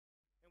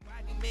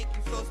make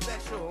you so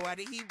special? Why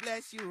did he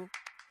bless you?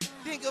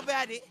 Think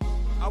about it.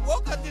 I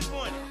woke up this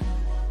morning.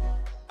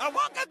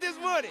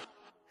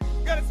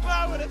 Gonna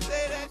smile when I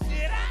say that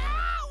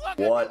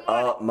shit. What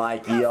up,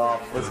 Mikey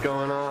off? What's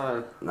going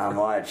on? Not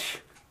much.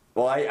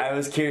 Well, I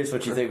was curious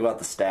what you think about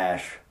the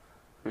stash.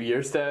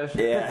 Your stash?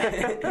 Yeah.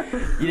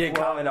 You didn't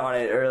comment on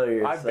it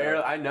earlier.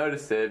 I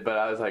noticed it, but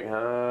I was like,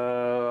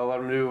 I'll let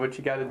them do what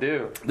you got to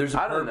do. There's a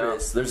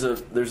purpose.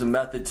 There's a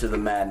method to the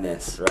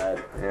madness, right?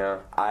 Yeah.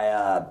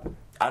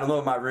 I don't know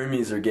if my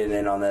roomies are getting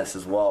in on this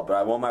as well, but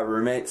I want my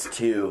roommates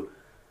to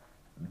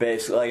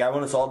basically, like, I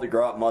want us all to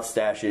grow up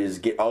mustaches,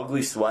 get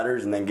ugly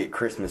sweaters, and then get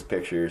Christmas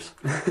pictures.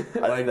 I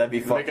think that'd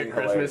be fucking Make a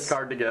Christmas hilarious.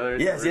 card together.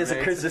 Yes,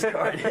 a Christmas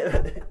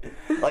card.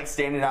 Like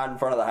standing out in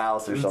front of the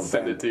house or something.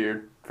 Send it to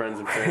your friends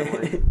and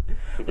family.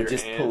 With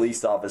just aunts.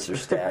 police officer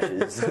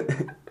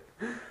stashes.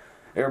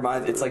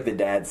 It's like the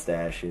dad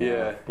stash. You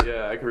know?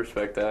 Yeah, I can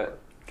respect that.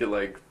 Get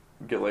like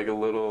a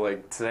little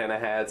like Santa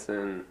hats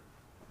and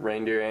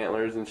reindeer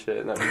antlers and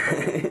shit. That'd be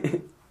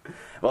funny.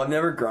 Well, I've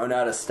never grown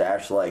out a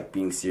stash like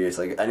being serious.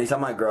 Like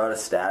anytime I grow out a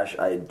stash,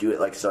 I do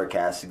it like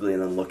sarcastically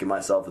and then look at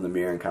myself in the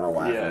mirror and kind of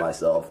laugh at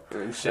myself.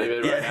 And shave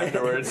it right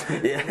afterwards.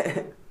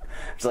 Yeah.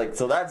 It's like,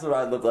 so that's what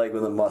I look like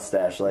with a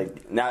mustache.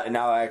 Like now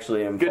I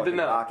actually am fucking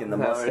rocking the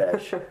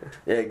mustache.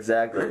 Yeah,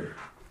 exactly.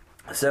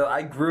 So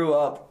I grew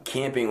up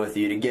camping with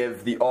you. To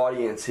give the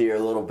audience here a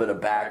little bit of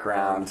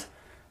background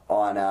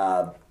on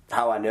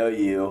how I know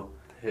you.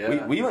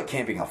 Yeah. We went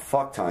camping a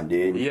fuck ton,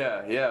 dude.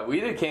 Yeah. We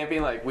did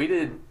camping, like, we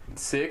did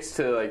 6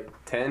 to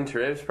 10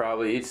 trips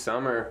probably each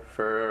summer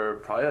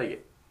for probably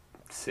like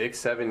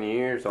 6-7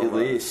 years almost. At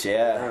least,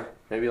 yeah.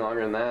 Maybe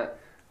longer than that.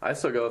 I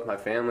still go with my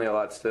family a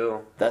lot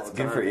still. That's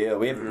good for you.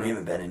 We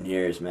haven't been in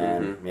years,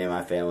 man. Mm-hmm. Me and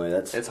my family.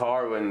 It's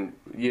hard when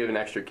you have an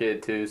extra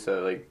kid too.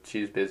 So like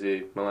she's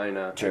busy,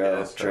 Milena.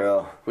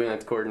 True. We have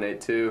to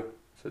coordinate too,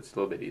 so it's a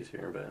little bit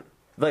easier. But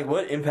like,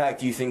 what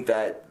impact do you think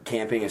that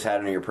camping has had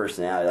on your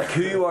personality? Like,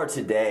 who you are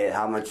today?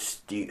 How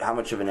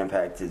much of an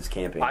impact is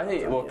camping? I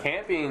think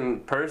camping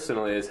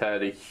personally has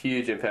had a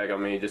huge impact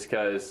on me just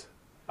because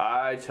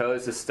I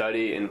chose to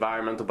study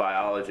environmental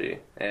biology,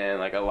 and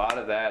like a lot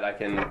of that I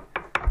can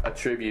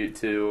attribute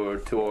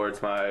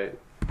towards my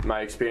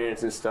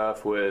experience and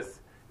stuff with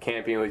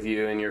camping with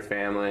you and your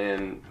family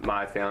and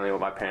my family,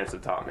 what my parents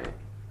have taught me.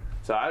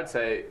 So I would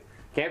say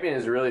camping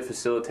has really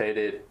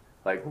facilitated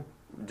like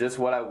just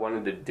what I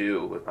wanted to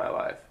do with my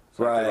life.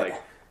 So right.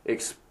 I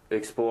could,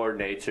 explore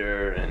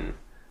nature and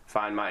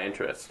find my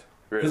interest.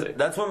 Really,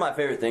 that's one of my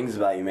favorite things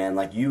about you, man.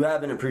 Like, you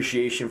have an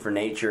appreciation for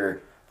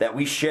nature that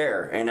we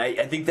share, and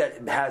I think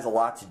that has a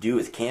lot to do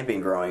with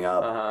camping growing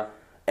up. Uh-huh.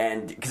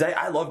 And because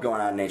I love going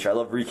out in nature, I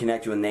love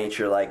reconnecting with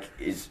nature. Like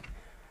as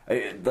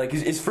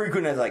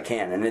frequent as I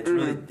can, and it's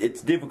really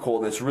it's difficult,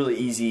 and it's really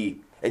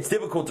easy. It's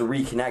difficult to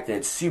reconnect, and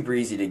it's super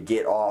easy to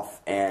get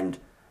off and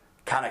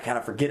kind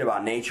of forget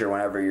about nature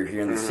whenever you're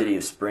here in the city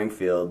of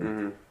Springfield.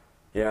 Mm-hmm.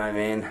 You know what I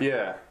mean?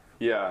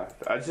 Yeah.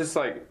 I just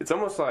like, it's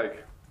almost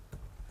like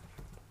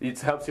it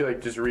helps you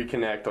like just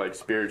reconnect like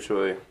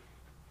spiritually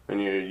when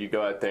you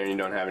go out there and you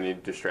don't have any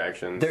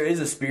distractions. There is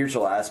a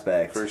spiritual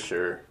aspect for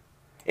sure.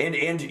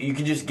 And you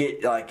can just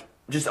get, like,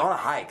 just on a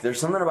hike. There's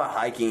something about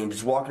hiking,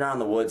 just walking around in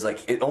the woods,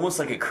 like, almost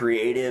like a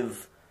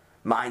creative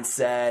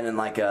mindset and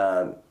like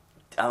I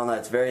don't know,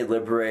 it's very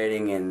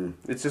liberating, and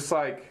it's just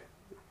like,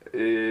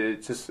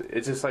 it's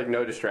just like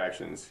no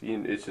distractions.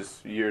 It's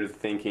just, you're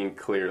thinking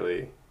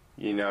clearly.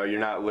 You know, you're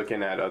not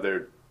looking at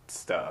other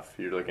stuff.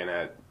 You're looking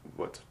at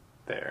what's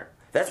there.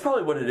 That's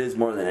probably what it is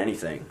more than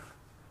anything.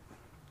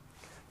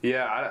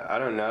 Yeah, I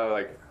don't know,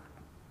 like,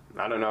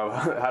 I don't know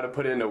how to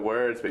put it into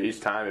words, but each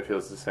time it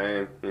feels the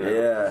same. You know?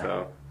 Yeah.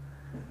 So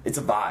it's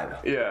a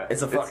vibe. Yeah.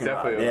 It's a fucking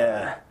vibe.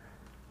 Yeah.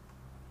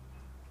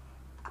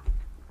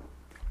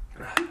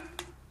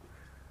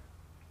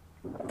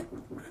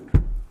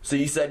 So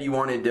you said you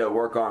wanted to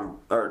work on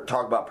or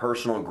talk about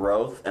personal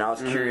growth, and I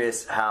was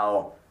curious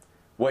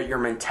what your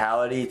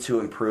mentality to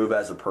improve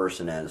as a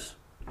person is.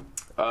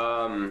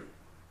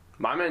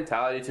 My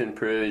mentality to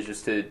improve is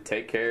just to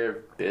take care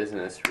of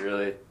business,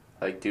 really.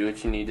 Like, do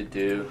what you need to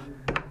do,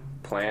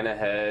 plan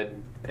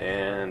ahead,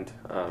 and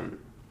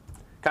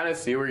kind of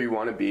see where you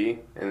want to be,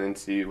 and then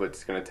see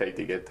what's going to take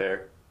to get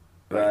there.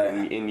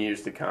 Right. In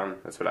years to come.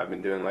 That's what I've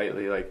been doing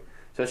lately. Like,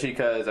 especially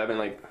because I've been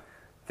like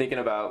thinking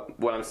about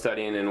what I'm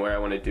studying and where I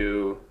want to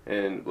do,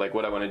 and like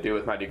what I want to do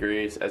with my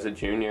degrees as a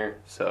junior.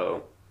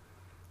 So,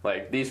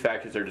 like, these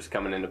factors are just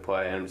coming into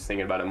play, and I'm just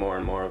thinking about it more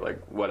and more of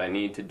like what I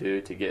need to do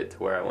to get to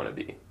where I want to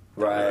be.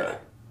 Right.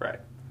 Right.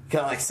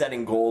 Kind of like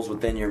setting goals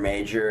within your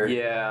major.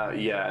 Yeah,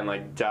 and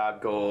like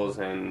job goals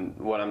and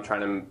what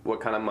kind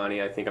of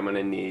money I think I'm going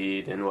to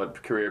need and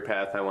what career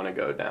path I want to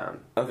go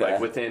down. Okay.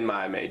 Like within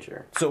my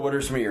major. So what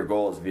are some of your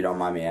goals, if you don't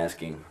mind me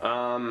asking?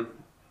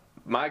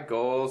 My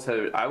goals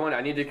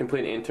I need to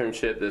complete an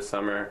internship this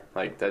summer.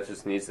 Like, that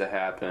just needs to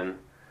happen.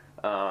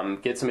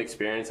 Get some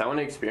experience. I want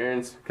to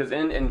experience, because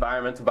in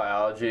environmental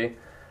biology,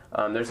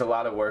 there's a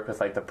lot of work with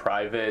like the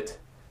private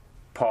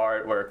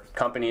part where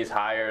companies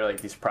hire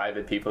like these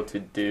private people to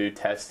do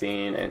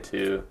testing and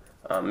to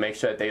make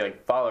sure that they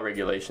like follow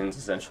regulations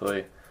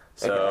essentially.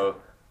 So Okay.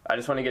 I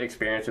just want to get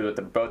experience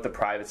with both the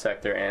private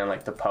sector and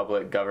like the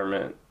public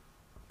government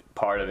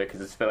part of it,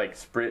 because it's like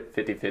split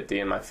 50-50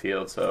 in my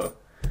field. So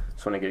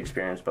just want to get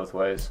experience both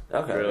ways.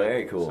 Okay,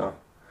 very cool. So,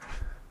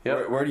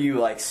 yep. Where do you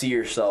like see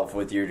yourself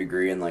with your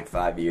degree in like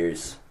 5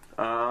 years?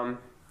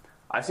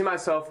 I see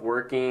myself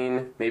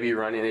working, maybe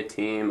running a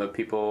team of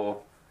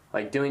people,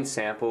 like doing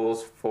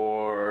samples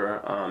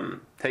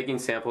for, taking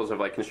samples of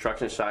like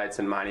construction sites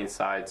and mining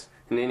sites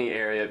in any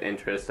area of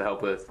interest to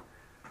help with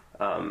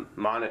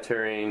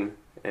monitoring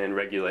and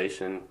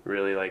regulation.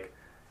 Really, like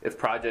if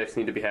projects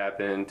need to be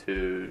happening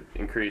to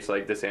increase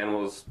like this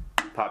animal's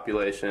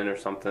population or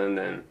something,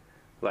 then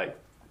like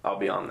I'll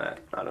be on that.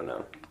 I don't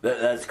know.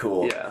 That's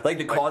cool. Yeah. Like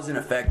the cause and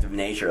effect of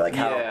nature. Like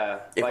how Yeah,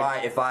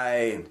 if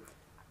I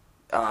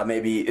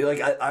maybe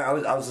like I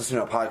was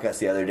listening to a podcast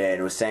the other day and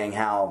it was saying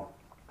how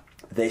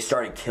they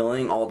started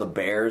killing all the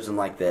bears in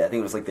like I think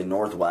it was like the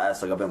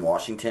Northwest, like up in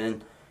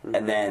Washington,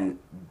 and then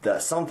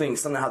something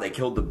how they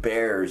killed the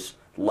bears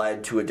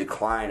led to a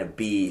decline of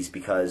bees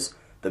because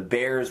the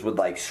bears would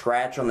like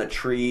scratch on the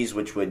trees,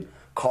 which would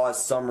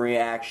cause some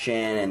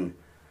reaction,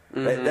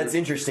 and that's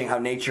interesting how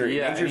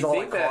nature's all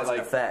like cause and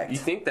effect. You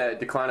think that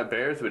decline of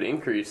bears would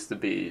increase the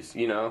bees,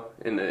 you know,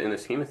 in the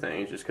scheme of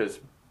things, just because,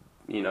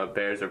 you know,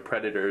 bears are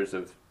predators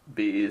of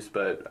bees,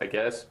 but I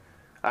guess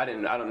I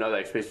don't know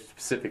that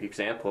specific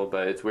example,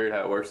 but it's weird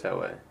how it works that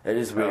way. It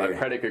is weird. A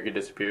predator could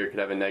disappear, could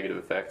have a negative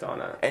effect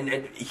on it.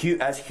 And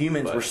as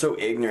humans, we're so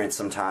ignorant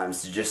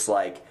sometimes to just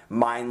like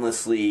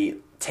mindlessly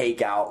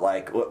take out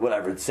like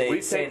whatever. Say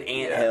an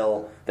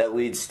anthill that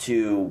leads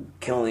to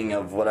killing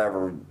of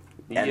whatever,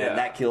 and then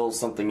that kills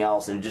something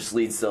else, and it just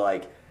leads to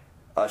like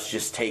us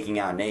just taking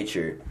out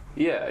nature.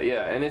 Yeah,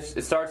 and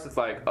it starts with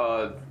like,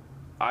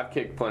 I've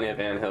kicked plenty of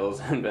anthills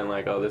and been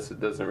like, oh, this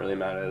doesn't really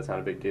matter, it's not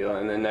a big deal.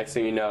 And then next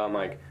thing you know, I'm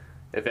like,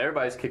 if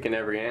everybody's kicking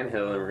every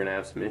anthill, then we're going to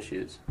have some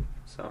issues.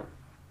 So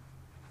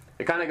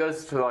it kind of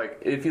goes to like,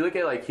 if you look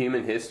at like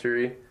human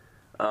history,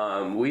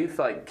 we've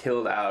like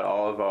killed out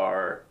all of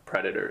our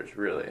predators,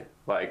 really.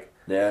 Like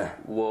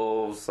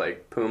wolves,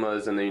 like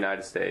pumas in the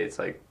United States,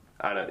 like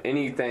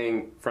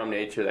anything from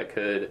nature that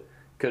could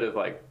have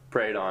like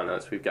preyed on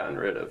us, we've gotten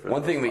rid of.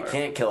 One thing we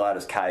can't kill out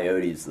is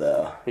coyotes,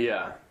 though.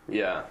 Yeah.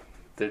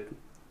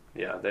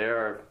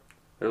 They're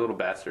little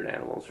bastard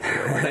animals.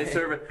 Really.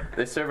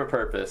 They serve a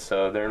purpose,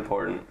 so they're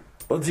important.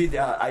 Well, dude,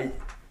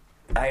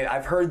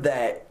 I've heard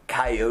that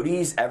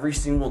coyotes every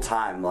single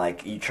time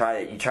like you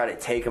try to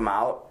take them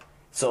out.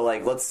 So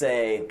like let's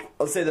say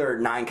there are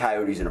 9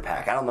 coyotes in a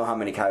pack. I don't know how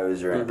many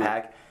coyotes are in a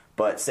pack,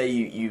 but say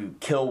you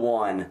kill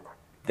one,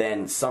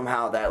 then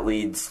somehow that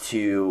leads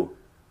to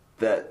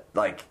that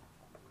like.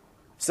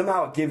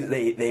 Somehow it gives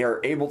they are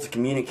able to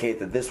communicate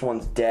that this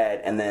one's dead,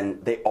 and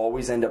then they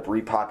always end up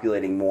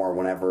repopulating more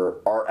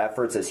whenever our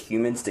efforts as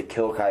humans to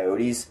kill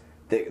coyotes,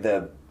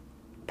 the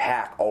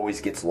pack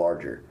always gets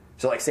larger.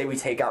 So like say we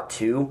take out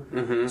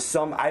 2,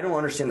 I don't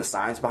understand the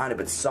science behind it,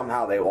 but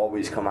somehow they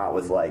always come out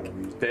with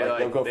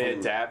they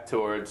adapt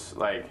towards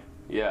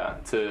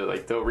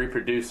they'll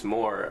reproduce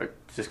more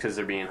just because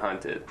they're being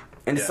hunted.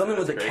 And it's something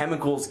with the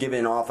chemicals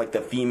given off, like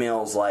the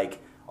females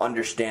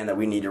understand that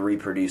we need to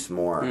reproduce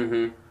more.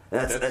 Mm-hmm.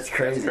 That's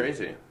crazy. That's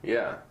crazy.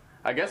 Yeah,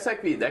 I guess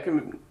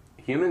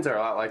humans are a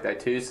lot like that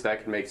too, so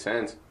that can make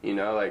sense. You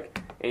know, like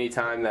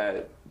anytime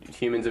that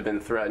humans have been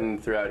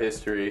threatened throughout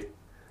history,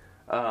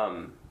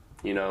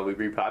 you know, we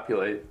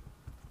repopulate.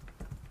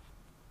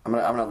 I'm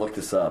gonna look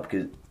this up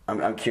because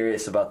I'm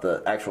curious about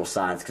the actual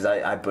science because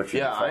I butchered.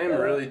 Yeah, I am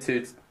really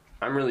too.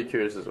 I'm really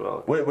curious as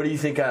well. What do you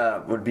think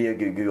would be a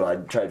good Google?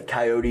 I'd try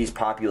coyotes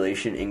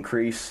population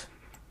increase.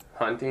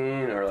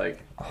 Hunting or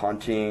like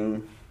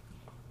hunting.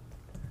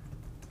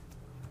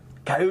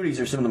 Coyotes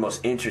are some of the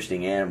most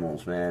interesting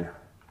animals, man.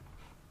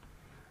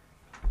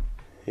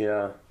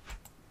 Yeah.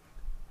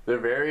 They're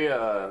very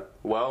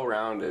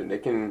well-rounded. They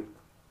can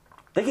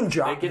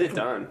jump. They get it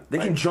done. They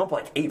can jump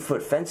like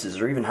 8-foot fences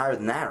or even higher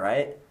than that,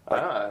 right?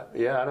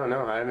 Yeah, I don't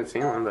know. I haven't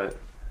seen one, but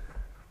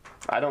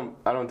I don't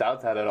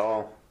doubt that at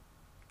all.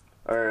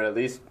 Or at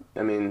least,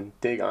 I mean,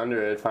 dig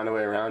under it, find a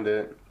way around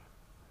it.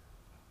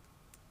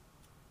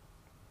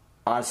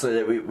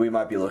 Honestly, we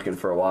might be looking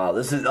for a while.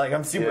 This is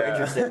I'm super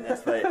interested in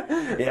this, but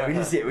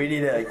we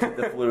need to keep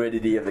the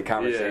fluidity of the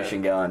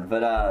conversation going.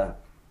 But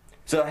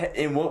so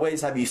in what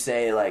ways have you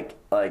say like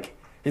I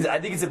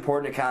think it's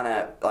important to kind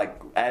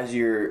of as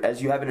you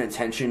have an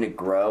intention to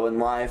grow in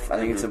life, I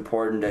think it's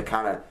important to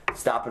kind of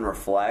stop and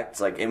reflect.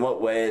 Like in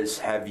what ways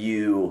have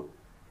you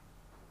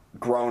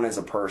grown as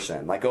a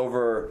person? Like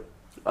over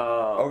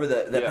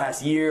the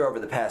past year, over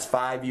the past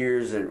 5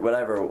 years, or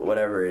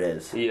whatever it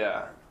is.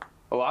 Yeah,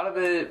 a lot of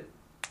it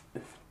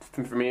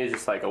for me is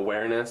just like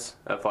awareness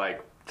of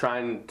like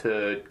trying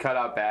to cut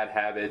out bad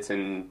habits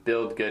and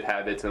build good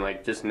habits, and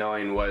like just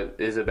knowing what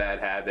is a bad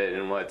habit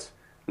and what's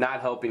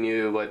not helping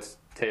you, what's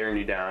tearing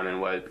you down,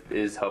 and what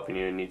is helping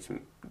you and needs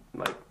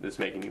is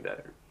making you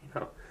better.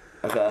 You know.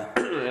 Okay.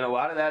 And a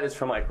lot of that is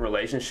from like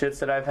relationships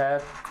that I've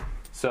had.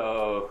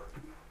 So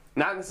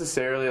not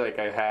necessarily like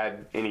I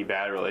had any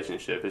bad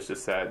relationship. It's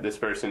just that this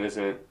person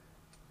isn't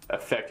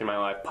affecting my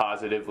life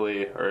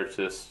positively, or it's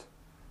just,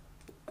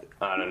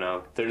 I don't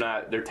know.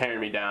 They're tearing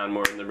me down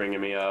more than they're bringing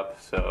me up.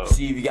 So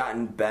you've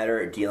gotten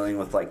better at dealing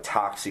with like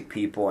toxic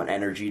people and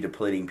energy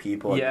depleting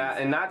people. Yeah,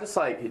 and not just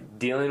like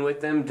dealing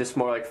with them, just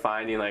more like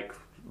finding like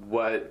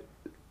what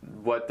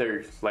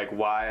they're like,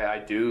 why I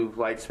do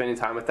like spending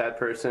time with that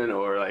person,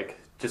 or like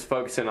just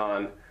focusing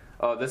on,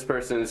 oh, this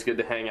person is good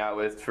to hang out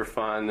with for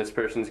fun, this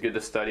person's good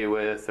to study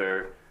with,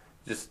 or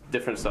just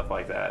different stuff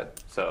like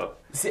that. So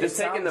just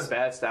taking the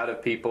best out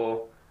of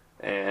people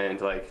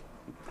and like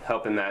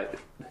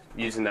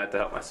using that to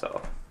help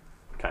myself,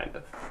 kind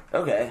of.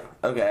 Okay.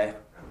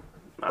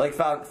 Like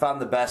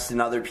found the best in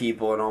other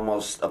people and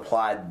almost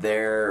applied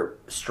their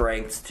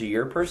strengths to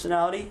your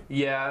personality?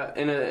 Yeah,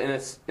 in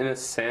a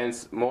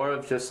sense, more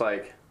of just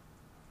like,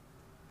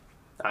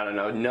 I don't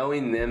know,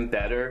 knowing them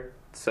better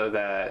so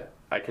that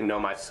I can know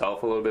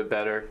myself a little bit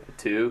better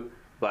too.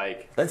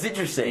 Like, that's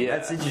interesting. Yeah,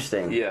 that's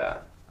interesting. Yeah.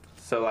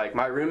 So like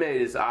my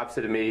roommate is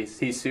opposite of me.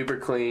 He's super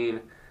clean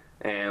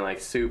and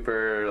like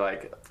super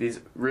like, he's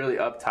really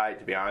uptight,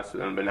 to be honest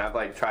with him. But I've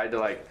like tried to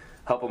like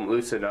help him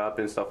loosen up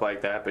and stuff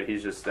like that. But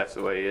he's just, that's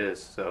the way he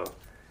is. So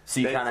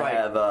you kind of like,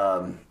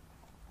 have,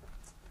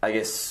 I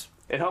guess,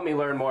 it helped me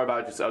learn more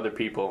about just other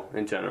people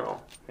in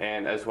general,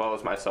 and as well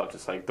as myself,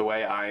 just like the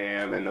way I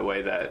am and the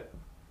way that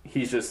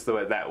he's just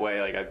that way.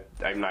 Like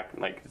I'm not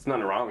like, it's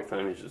nothing wrong with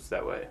him. He's just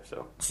that way.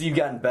 So you've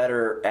gotten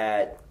better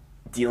at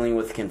dealing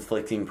with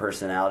conflicting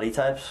personality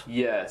types?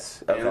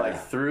 Yes. Okay.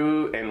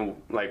 And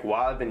like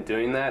while I've been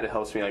doing that, it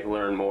helps me like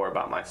learn more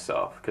about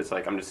myself, because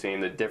like I'm just seeing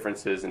the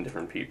differences in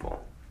different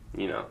people,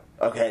 you know.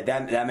 Okay,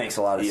 that makes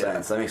a lot of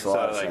sense. That makes a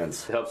lot of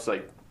sense. It helps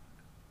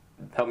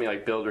help me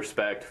like build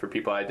respect for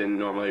people I didn't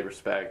normally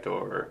respect,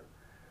 or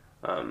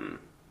I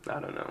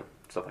don't know,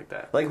 stuff like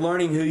that. Like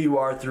learning who you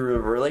are through a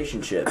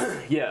relationship.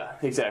 Yeah,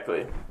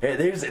 exactly.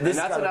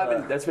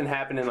 That's been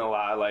happening a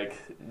lot. Like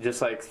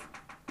just like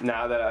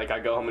now that like I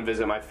go home and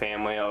visit my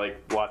family, I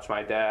like watch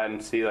my dad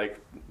and see like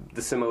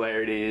the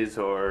similarities,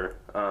 or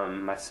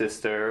my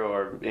sister,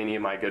 or any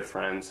of my good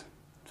friends,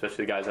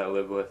 especially the guys I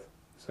live with.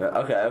 So,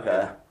 okay.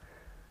 Yeah.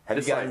 Have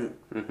you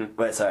gotten?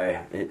 Wait, sorry.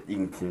 You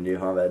can continue.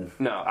 My bad.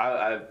 No,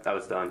 I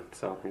was done.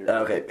 So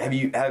okay.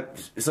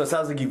 So it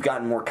sounds like you've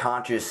gotten more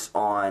conscious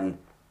on,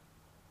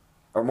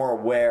 or more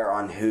aware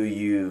on who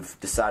you've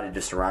decided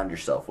to surround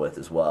yourself with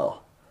as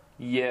well.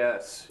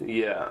 Yes.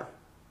 Yeah.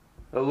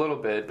 A little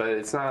bit, but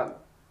it's not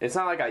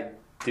like I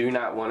do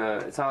not want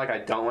to. It's not like I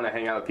don't want to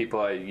hang out with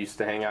people I used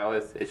to hang out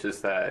with. It's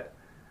just that,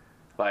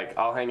 like,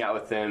 I'll hang out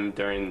with them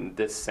during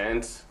this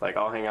sense. Like,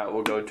 I'll hang out.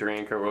 We'll go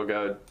drink, or we'll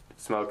go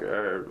smoke,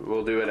 or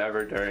we'll do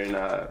whatever during,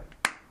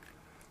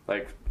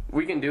 like,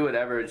 we can do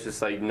whatever. It's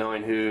just, like,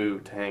 knowing who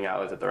to hang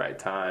out with at the right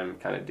time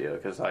kind of deal.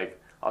 Because,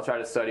 like, I'll try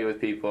to study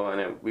with people,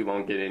 and we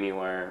won't get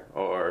anywhere.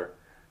 Or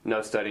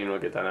no studying will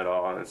get done at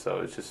all. And so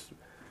it's just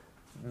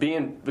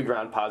being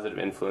around positive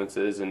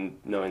influences and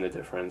knowing the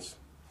difference.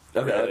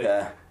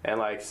 Okay. And,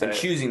 like, and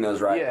choosing those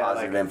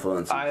positive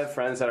influences. I have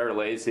friends that are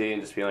lazy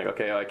and just being like,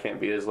 okay, I can't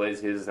be as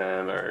lazy as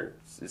them, or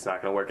it's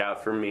not going to work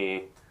out for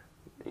me.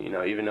 You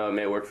know, even though it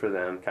may work for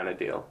them, kind of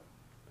deal.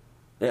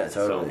 Yeah,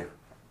 totally.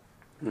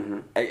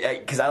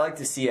 Because I like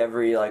to see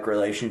every like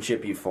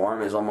relationship you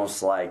form is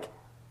almost like,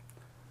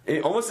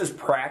 it almost is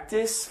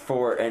practice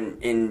for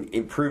in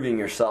improving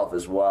yourself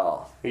as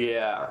well.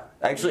 Yeah.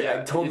 Actually,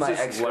 I told my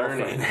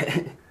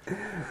ex-girlfriend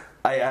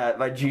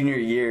my junior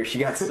year, she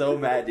got so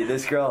mad, dude.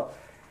 This girl,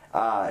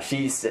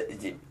 she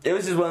said it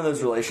was just one of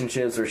those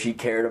relationships where she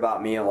cared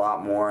about me a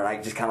lot more, and I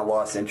just kind of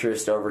lost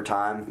interest over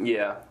time.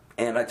 Yeah.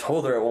 And I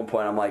told her at one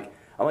point, I'm like,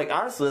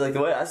 honestly, like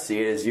the way I see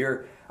it is,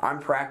 I'm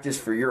practice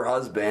for your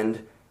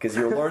husband, because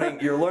you're learning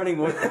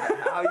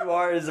how you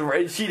are as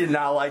a. She did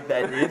not like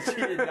that, dude. She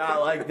did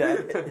not like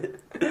that.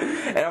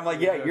 And I'm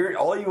like, yeah,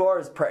 all you are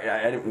is practice.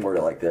 I didn't word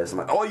it like this. I'm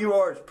like, all you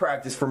are is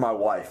practice for my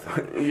wife.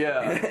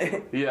 Yeah,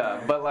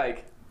 yeah, but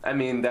like, I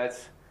mean,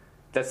 that's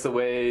the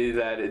way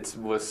that it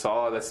was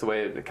saw. That's the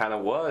way it kind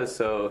of was.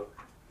 So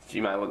she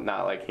might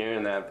not like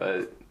hearing that,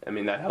 but I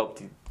mean, that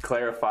helped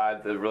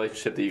clarify the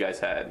relationship that you guys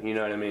had. You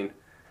know what I mean?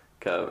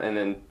 And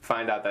then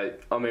find out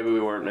that, oh, maybe we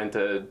weren't meant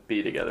to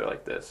be together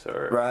like this,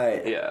 or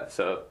right. Yeah.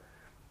 So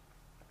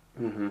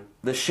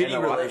the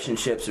shitty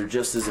relationships are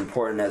just as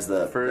important as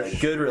the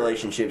good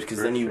relationships,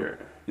 because then you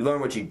learn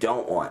what you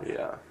don't want.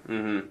 Yeah.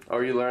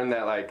 Or you learn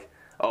that, like,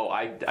 oh,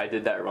 I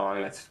did that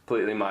wrong. That's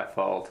completely my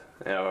fault.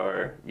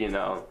 Or, you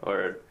know,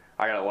 or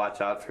I gotta watch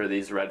out for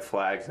these red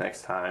flags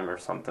next time or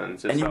something.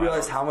 And you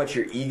realize how much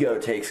your ego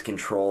takes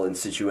control in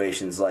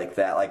situations like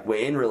that, like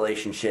in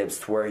relationships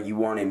to where you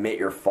won't admit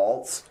your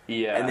faults.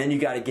 Yeah. And then you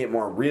got to get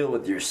more real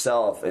with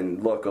yourself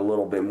and look a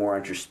little bit more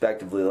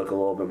introspectively, look a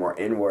little bit more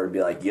inward, and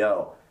be like,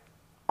 yo,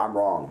 I'm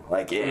wrong.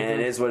 Like, and it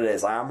is what it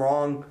is. Like, I'm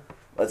wrong.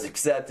 Let's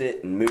accept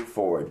it and move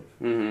forward.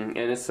 And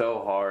it's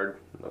so hard.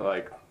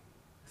 Like,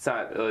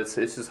 it's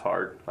just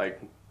hard.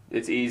 Like,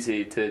 it's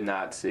easy to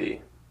not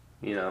see,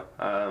 you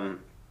know.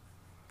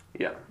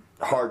 Yeah.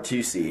 hard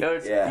to see. No,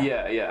 it's,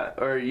 Yeah. yeah.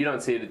 Or you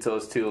don't see it until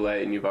it's too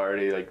late and you've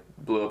already like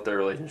blew up their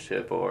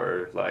relationship,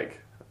 or like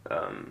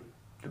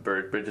the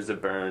bridges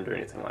have burned or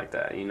anything like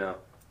that, you know.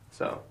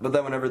 So. But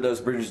then whenever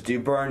those bridges do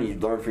burn, you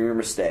learn from your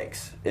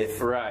mistakes. If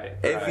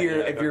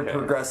you're a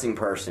progressing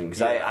person,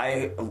 because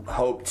I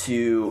hope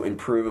to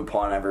improve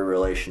upon every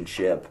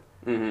relationship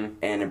and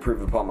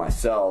improve upon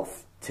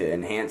myself to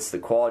enhance the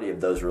quality of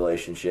those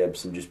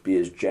relationships and just be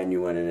as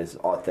genuine and as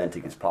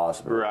authentic as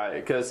possible. Right,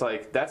 because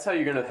like that's how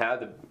you're gonna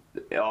have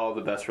all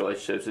the best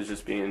relationships, is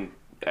just being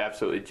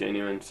absolutely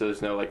genuine. So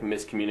there's no like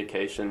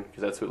miscommunication,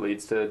 because that's what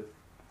leads to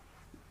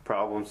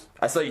problems.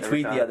 I saw you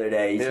tweet the other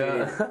day.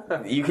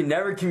 You can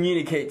never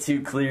communicate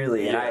too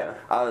clearly, and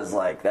I was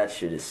like, that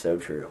shit is so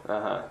true.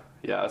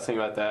 Yeah, I was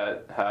thinking about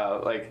that.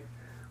 How like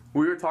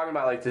we were talking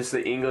about like just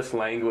the English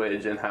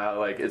language and how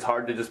like it's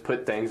hard to just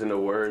put things into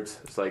words.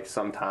 It's like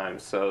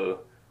sometimes to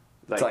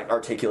like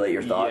articulate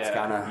your thoughts,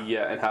 kind of.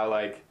 Yeah, and how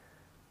like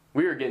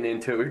we were getting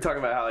into it. We were talking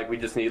about how like we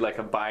just need like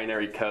a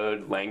binary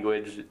code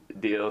language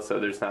deal. So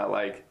there's not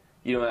like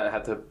you don't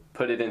have to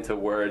put it into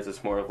words.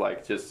 It's more of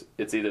like just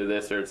it's either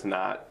this or it's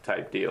not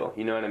type deal.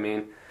 You know what I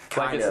mean?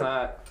 Like it's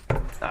not.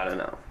 I don't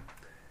know.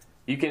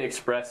 You can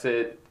express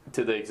it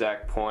to the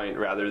exact point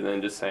rather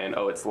than just saying,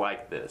 "Oh, it's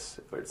like this,"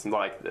 or "It's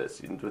like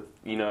this."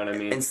 You know what I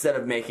mean? Instead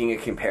of making a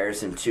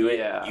comparison to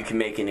it, you can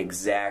make an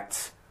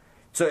exact.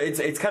 So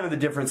it's kind of the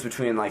difference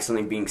between like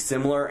something being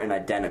similar and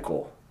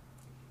identical.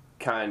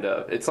 Kind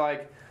of. It's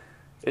like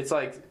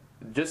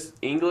just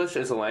English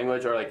as a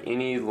language, or like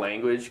any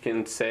language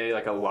can say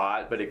like a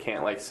lot, but it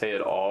can't like say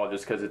it all,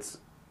 just because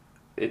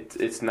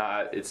it's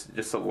not. It's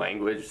just a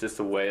language, it's just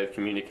a way of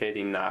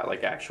communicating, not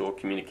like actual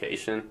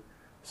communication.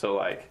 So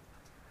like.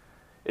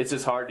 It's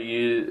just hard to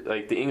use,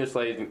 like, the English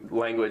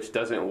language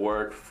doesn't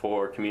work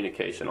for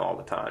communication all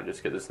the time,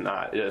 just because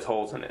it has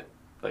holes in it,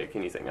 like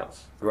anything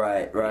else.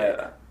 Right.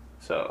 Yeah.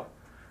 So,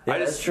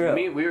 that's true.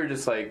 We were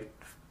just, like,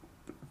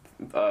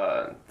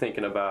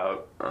 thinking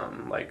about,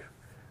 like,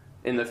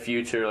 in the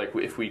future, like,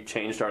 if we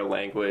changed our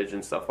language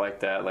and stuff like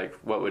that, like,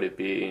 what would it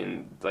be?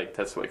 And, like,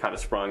 that's what kind of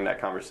sprung that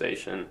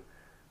conversation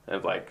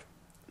of, like,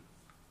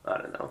 I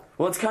don't know.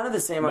 Well, it's kind of the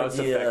same idea. Most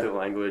effective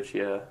language,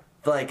 yeah.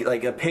 Like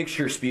a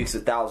picture speaks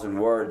 1,000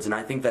 words, and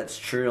I think that's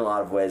true in a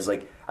lot of ways.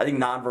 Like, I think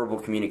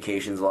nonverbal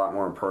communication is a lot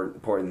more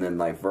important than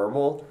like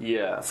verbal.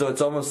 Yeah. So it's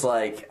almost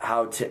like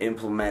how to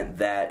implement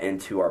that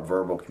into our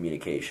verbal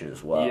communication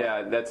as well.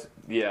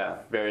 Yeah,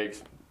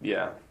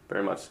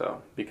 very much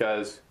so.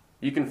 Because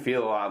you can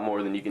feel a lot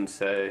more than you can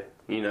say.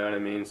 You know what I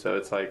mean? So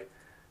it's like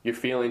your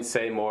feelings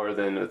say more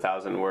than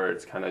 1,000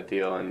 words, kind of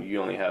deal, and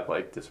you only have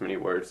like this many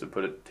words to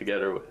put it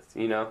together with.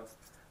 You know?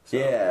 So,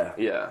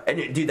 yeah.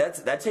 And dude,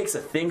 that takes a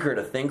thinker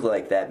to think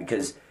like that,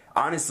 because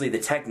honestly, the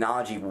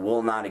technology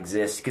will not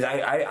exist. Because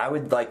I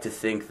would like to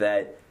think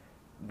that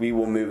we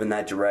will move in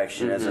that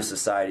direction as a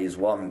society as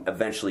well, and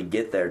eventually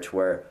get there to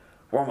where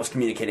we're almost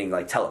communicating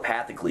like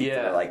telepathically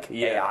through like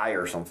AI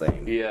or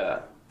something. Yeah.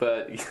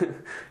 But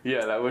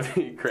that would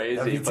be crazy.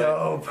 That'd be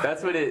dope.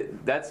 That's what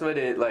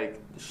it like.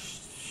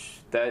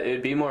 That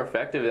it'd be more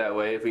effective that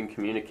way if we can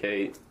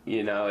communicate.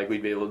 You know, like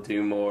we'd be able to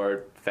do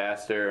more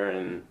faster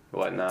and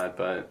whatnot.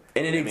 But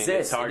it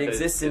exists. It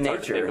exists in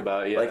nature. Think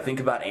about, like think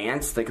about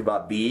ants. Think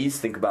about bees.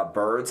 Think about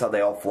birds. How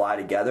they all fly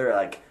together.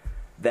 Like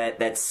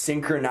that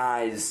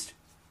synchronized,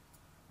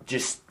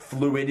 just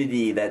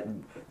fluidity that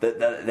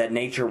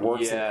nature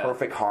works in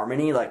perfect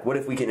harmony. Like, what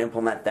if we can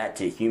implement that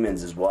to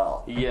humans as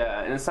well?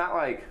 Yeah, and it's not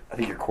like I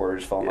think your quarter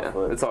just fell on my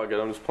foot. It's all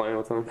good. I'm just playing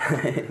with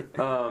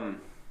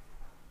them.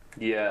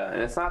 Yeah,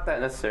 and it's not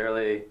that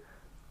necessarily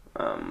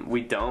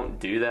we don't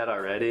do that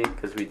already,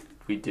 because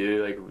we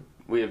do, like,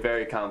 we have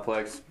very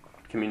complex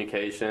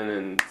communication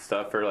and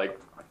stuff for like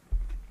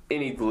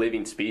any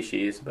living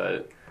species,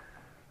 but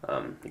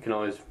it can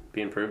always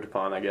be improved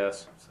upon, I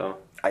guess. So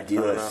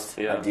idealist,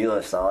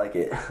 I like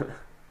it.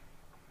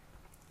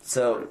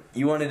 So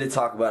you wanted to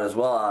talk about as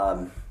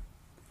well,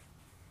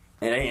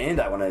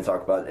 and I wanted to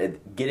talk about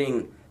it,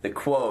 getting the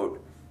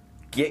quote.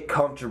 Get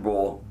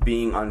comfortable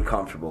being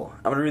uncomfortable.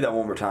 I'm gonna read that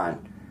one more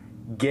time.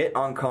 Get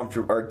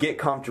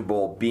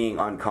comfortable being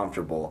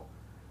uncomfortable.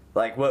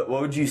 Like, what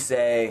would you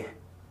say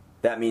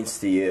that means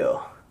to you?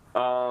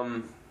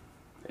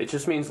 It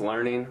just means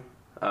learning,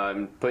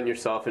 putting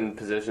yourself in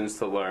positions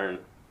to learn.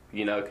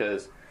 You know,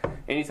 because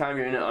anytime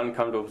you're in an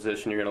uncomfortable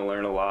position, you're gonna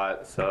learn a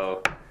lot.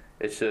 So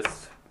it's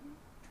just,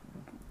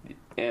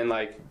 and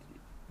like.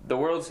 The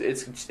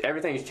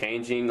everything's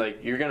changing.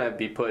 Like, you're gonna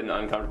be put in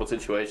uncomfortable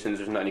situations.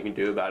 There's nothing you can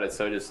do about it.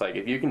 So just like,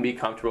 if you can be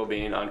comfortable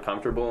being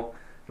uncomfortable,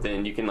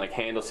 then you can like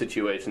handle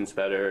situations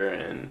better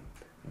and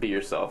be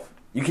yourself.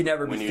 You can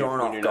never be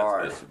thrown off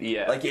guard.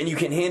 Like, and you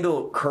can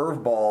handle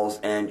curveballs,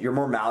 and you're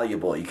more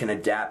malleable. You can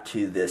adapt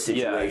to the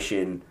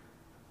situation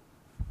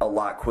a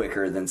lot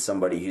quicker than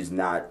somebody who's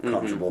not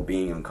comfortable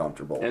being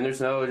uncomfortable. And there's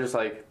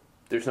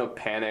no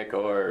panic,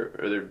 or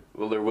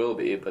there will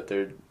be, but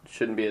there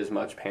shouldn't be as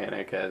much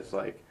panic as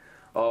like,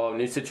 oh,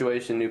 new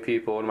situation, new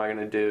people, what am I going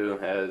to do,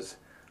 as,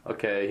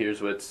 okay,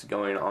 here's what's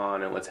going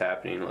on and what's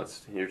happening,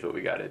 here's what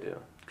we got to do.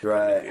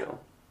 Right.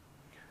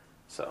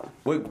 So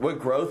what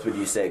growth would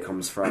you say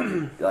comes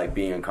from like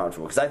being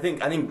uncomfortable? Because I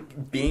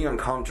think being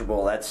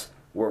uncomfortable, that's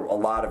where a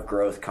lot of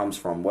growth comes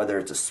from. Whether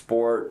it's a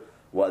sport,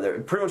 whether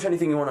pretty much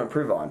anything you want to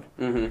improve on,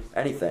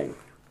 anything.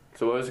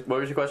 So what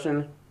was your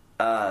question?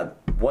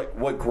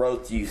 What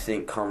growth do you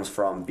think comes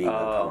from being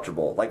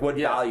uncomfortable? Like, what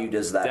value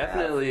does that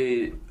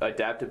definitely have?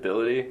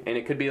 Adaptability, and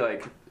it could be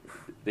like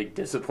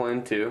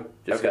discipline too.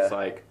 Just because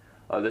like,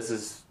 this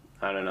is,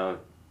 I don't know,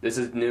 this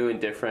is new and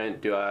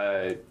different.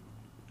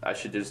 I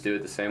should just do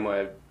it the same way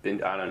I've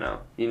been. I don't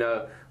know. You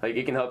know, like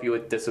it can help you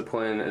with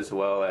discipline as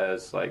well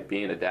as like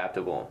being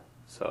adaptable.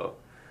 So,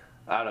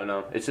 I don't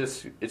know. It's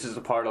just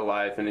a part of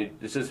life, and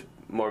it's just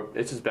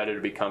better to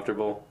be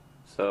comfortable.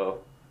 So,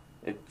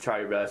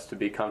 try your best to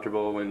be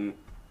comfortable when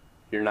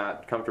you're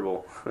not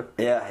comfortable.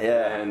 Yeah.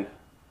 and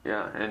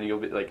you'll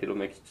be like,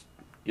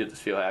 you'll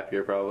just feel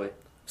happier probably.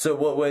 So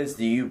what ways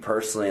do you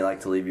personally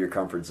like to leave your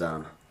comfort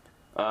zone?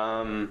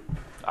 I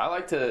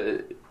like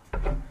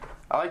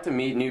to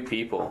meet new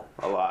people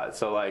a lot.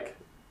 So like,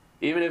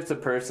 even if it's a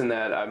person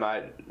that I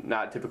might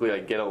not typically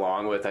like get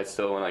along with, I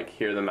still want to like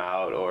hear them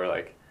out, or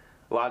like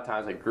a lot of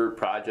times like group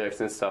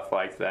projects and stuff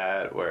like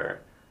that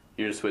where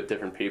you're just with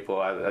different people.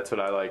 That's what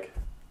I like,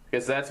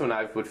 because that's when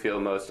I would feel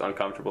most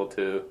uncomfortable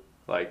too.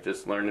 Like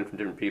just learning from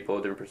different people,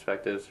 different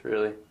perspectives,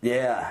 really.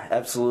 Yeah,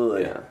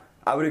 absolutely. Yeah.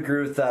 I would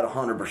agree with that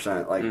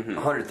 100%, like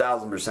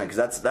 100,000%,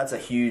 because that's a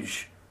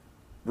huge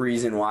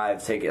reason why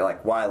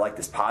why I like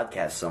this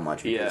podcast so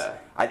much. Because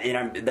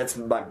that's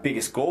my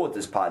biggest goal with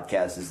this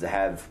podcast, is to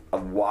have a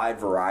wide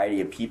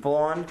variety of people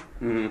on,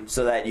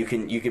 so that you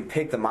can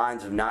pick the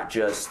minds of not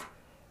just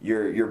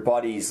your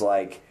buddies.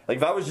 Like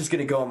if I was just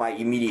going to go in my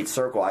immediate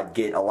circle, I'd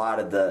get a lot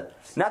of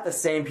not the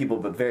same people,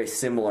 but very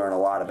similar in a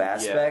lot of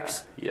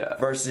aspects. Yeah.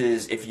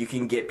 Versus if you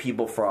can get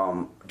people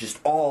from just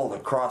all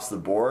across the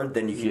board,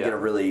 then you can get a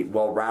really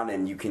well-rounded,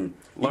 and you can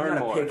learn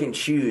more. Pick and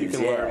choose. You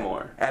can learn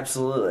more.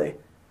 Absolutely.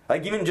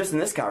 Like even just in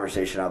this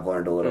conversation, I've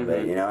learned a little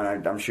bit,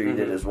 and I'm sure you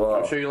did as well.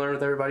 I'm sure you learn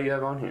with everybody you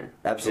have on here.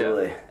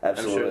 Absolutely,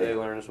 absolutely. I'm sure they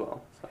learn as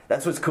well. So.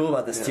 That's what's cool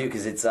about this too,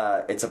 because it's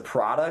a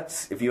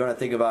product. If you want to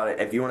think about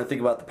it, if you want to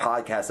think about the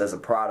podcast as a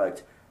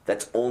product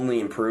that's only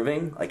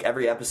improving, like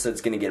every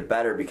episode's going to get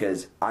better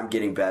because I'm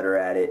getting better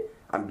at it.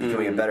 I'm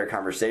becoming a better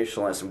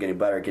conversationalist. I'm getting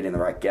better at getting the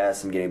right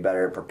guests. I'm getting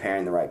better at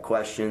preparing the right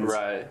questions.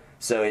 Right.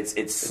 So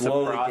it's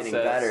slowly getting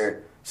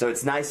better. So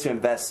it's nice to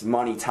invest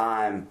money,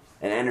 time,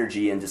 and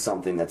energy into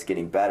something that's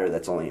getting better,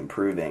 that's only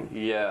improving.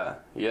 Yeah,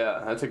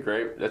 that's a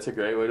great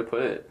way to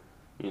put it,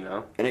 you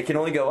know. And it can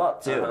only go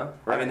up too.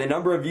 Right. I mean, the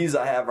number of views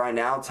I have right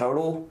now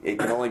total, it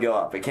can only go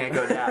up. It can't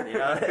go down, you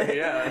know.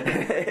 Yeah,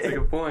 that's a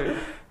good point.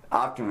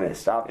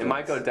 Optimist. It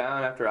might go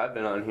down after I've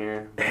been on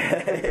here.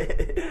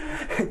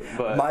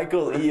 But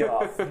Michael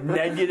Eoff,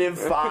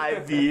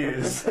 -5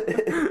 views.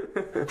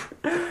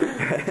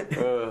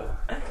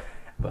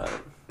 But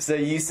So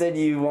you said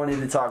you wanted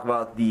to talk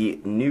about the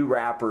new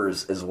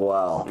rappers as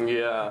well.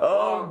 yeah.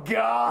 Oh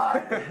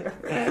God!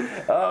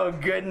 Oh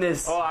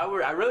goodness! Oh,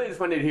 I really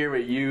just wanted to hear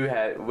what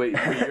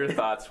your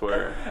thoughts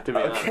were, to be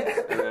honest.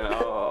 And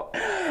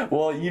then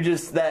Well, you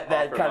just that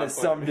kind of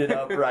summed it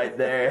up right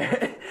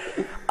there.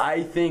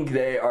 I think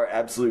they are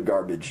absolute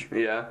garbage.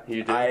 yeah,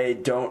 you do. I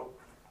don't,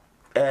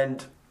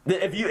 and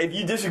if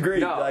you disagree,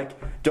 No. like,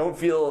 don't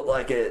feel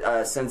like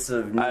a sense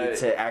of need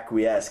to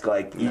acquiesce.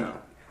 Like, No.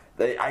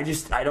 I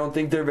don't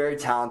think they're very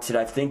talented.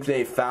 I think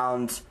they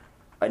found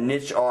a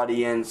niche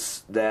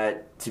audience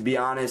that, to be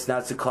honest,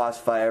 not to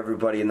classify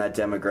everybody in that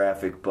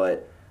demographic,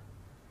 but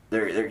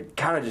they're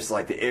kind of just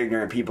like the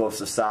ignorant people of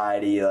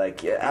society.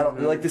 Like, I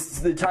don't like this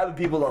is the type of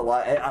people that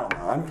like. I don't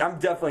know. I'm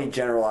definitely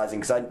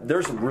generalizing because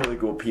there's some really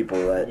cool people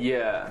that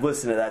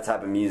listen to that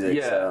type of music.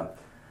 Yeah. So,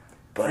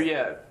 but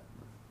yeah,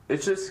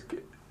 it's just,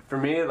 for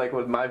me, like,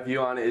 what my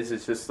view on it is,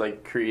 it's just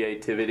like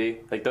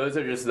creativity. Like, those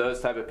are just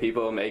those type of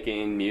people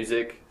making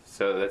music.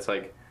 So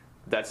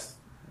that's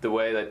the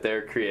way that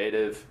their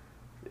creative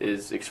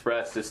is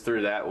expressed, is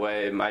through that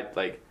way. It might,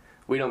 like,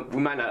 we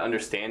might not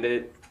understand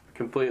it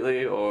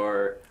completely,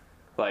 or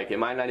like it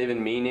might not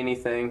even mean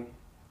anything,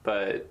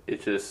 but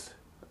it's just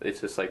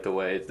like the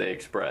way they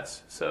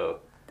express. So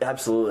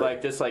absolutely,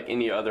 like just like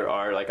any other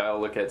art, like I'll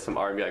look at some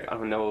art and be like, I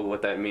don't know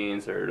what that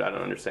means, or I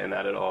don't understand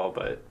that at all,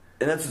 but.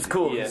 And that's what's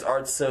cool, because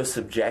art's so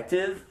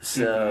subjective,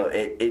 so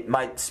it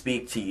might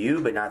speak to you,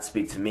 but not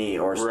speak to me,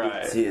 or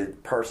speak to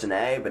person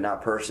A, but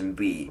not person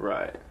B.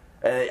 Right.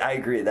 And I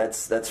agree.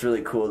 That's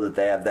really cool that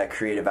they have that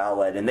creative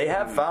outlet, and they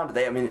have found.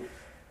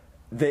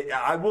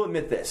 I will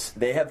admit this: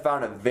 they have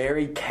found a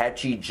very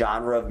catchy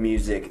genre of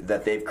music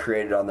that they've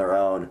created on their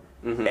own,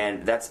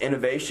 and that's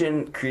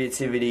innovation,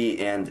 creativity,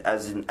 and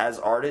as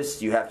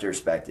artists, you have to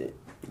respect it.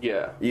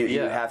 Yeah. You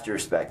have to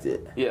respect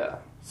it. Yeah.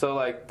 So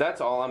like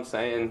that's all I'm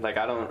saying. Like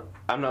I don't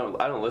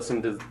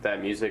listen to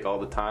that music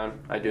all the time.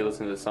 I do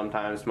listen to it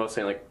sometimes,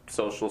 mostly in like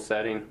social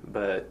setting,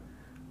 but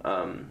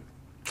I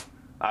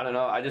don't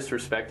know. I just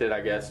respect it, I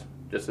guess,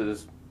 just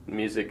as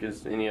music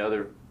as any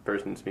other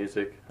person's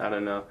music. I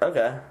don't know.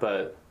 Okay.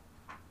 But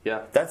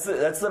yeah. That's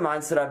the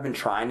mindset I've been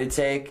trying to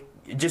take,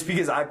 just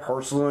because I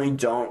personally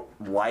don't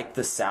like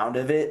the sound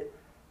of it.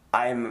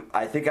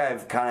 I think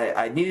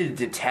I needed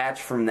to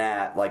detach from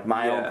that, like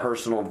my own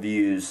personal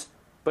views.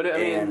 But I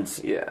mean,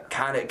 and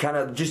kind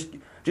of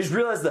just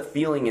realize the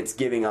feeling it's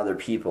giving other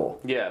people.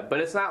 Yeah, but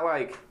it's not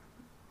like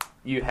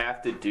you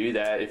have to do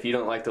that. If you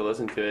don't like to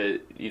listen to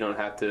it, you don't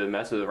have to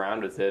mess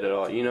around with it at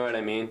all. You know what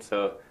I mean?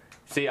 So,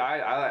 see,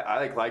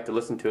 I like to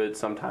listen to it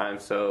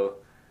sometimes. So,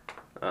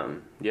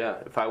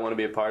 if I want to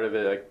be a part of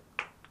it,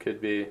 I could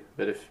be.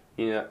 But if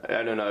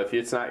I don't know, if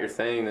it's not your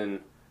thing,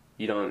 then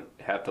you don't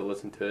have to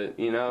listen to it.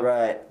 You know,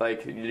 right?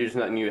 Like there's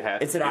nothing you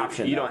have. It's an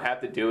option. You don't have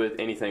to do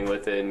anything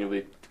with it, and you'll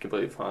be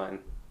completely fine.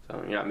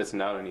 So you're not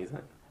missing out on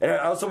anything. And I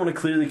also want to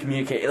clearly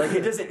communicate. Like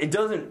it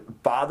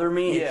doesn't bother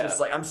me. Yeah. It's just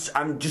like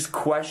I'm just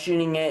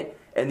questioning it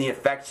and the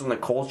effects on the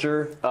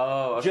culture.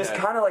 Oh, okay. Just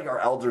kind of like our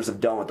elders have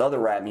done with other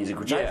rap music,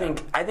 which I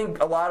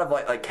think a lot of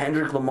like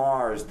Kendrick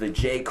Lamar's, the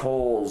J.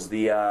 Cole's,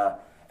 the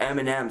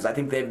Eminem's. I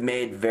think they've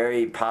made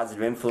very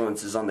positive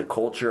influences on the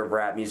culture of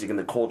rap music and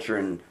the culture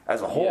and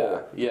as a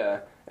whole. Yeah.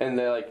 And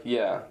they're like,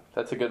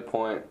 that's a good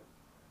point.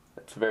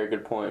 That's a very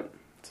good point.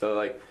 So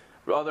like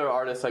other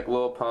artists like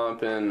Lil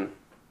Pump and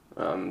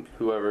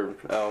whoever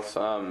else,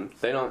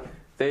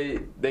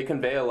 they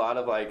convey a lot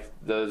of like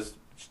those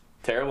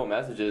terrible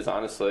messages,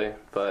 honestly.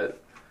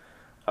 But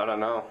I don't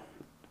know.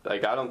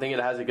 Like I don't think it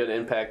has a good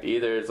impact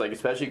either. It's like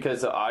especially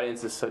because the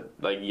audience is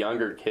like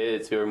younger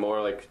kids who are more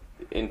like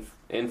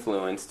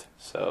influenced.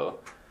 So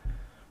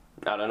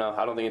I don't know.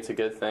 I don't think it's a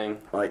good thing.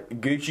 Like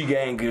Gucci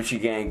Gang,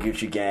 Gucci Gang,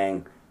 Gucci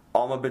Gang.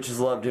 All my bitches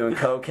love doing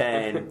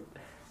cocaine.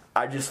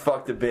 I just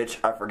fucked a bitch.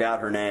 I forgot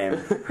her name.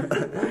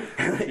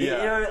 You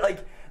know,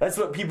 like that's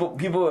what people.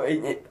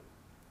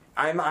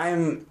 I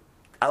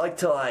like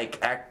to like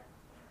act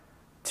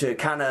to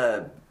kind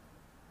of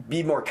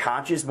be more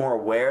conscious, more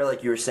aware,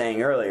 like you were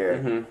saying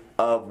earlier,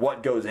 of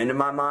what goes into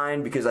my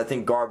mind because I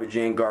think garbage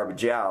in,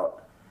 garbage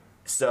out.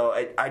 So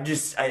I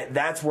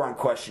that's where I'm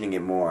questioning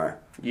it more.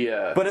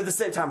 Yeah. But at the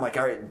same time,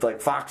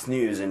 like Fox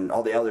News and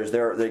all the others,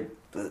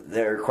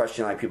 they're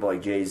questioning like people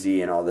like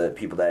Jay-Z and all the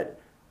people that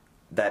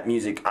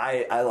music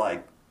I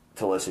like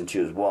to listen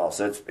to as well.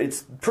 So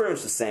it's pretty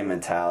much the same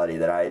mentality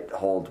that I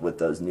hold with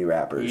those new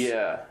rappers.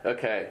 Yeah.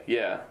 Okay.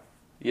 Yeah.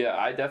 Yeah.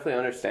 I definitely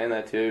understand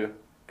that too.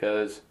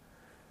 Because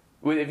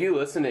if you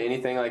listen to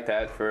anything like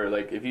that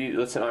if you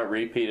listen on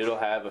repeat, it'll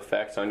have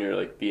effects on your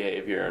like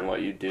behavior and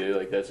what you do.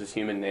 Like that's just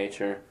human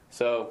nature.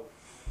 So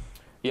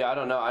yeah, I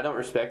don't know. I don't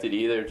respect it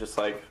either. Just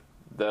like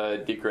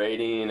the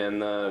degrading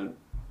and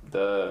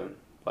the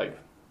like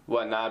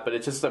whatnot, but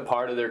it's just a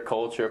part of their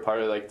culture,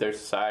 part of like their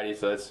society,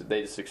 so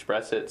they just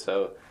express it.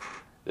 So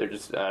they're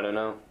just, I don't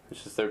know,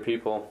 it's just their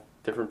people,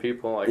 different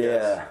people, I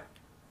guess.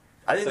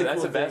 I think so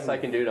that's the best I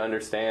can do to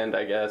understand,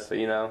 I guess. I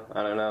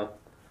don't know.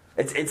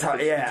 It's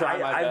hard. Yeah, try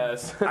my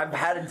best. I've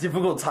had a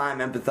difficult time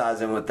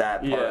empathizing with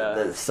that part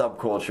of the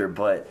subculture,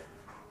 but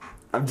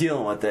I'm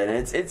dealing with it, and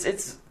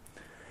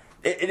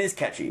it is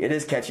catchy. It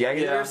is catchy.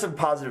 There's some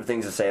positive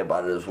things to say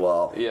about it as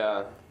well.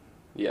 Yeah.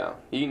 Yeah,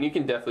 you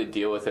can definitely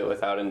deal with it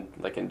without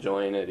like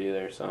enjoying it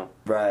either. So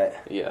right,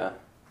 yeah,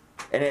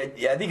 and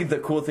I think the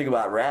cool thing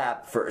about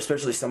rap, for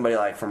especially somebody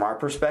like from our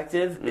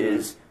perspective,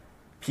 is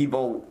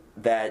people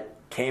that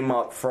came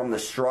up from the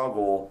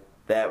struggle.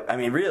 That I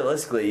mean,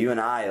 realistically, you and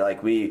I,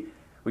 like we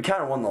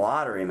kind of won the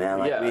lottery, man.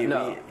 Like we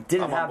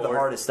didn't have the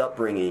hardest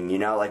upbringing, you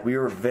know. Like we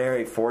were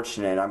very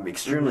fortunate. I'm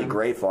extremely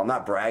grateful. I'm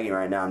not bragging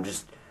right now. I'm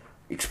just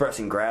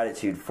expressing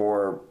gratitude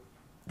for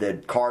the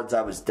cards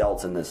I was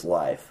dealt in this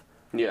life.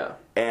 Yeah.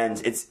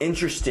 And it's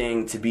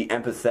interesting to be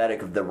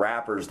empathetic of the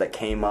rappers that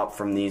came up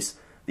from these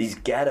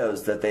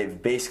ghettos that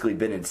they've basically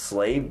been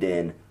enslaved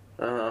in,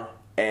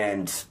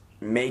 and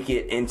make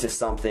it into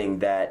something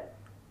that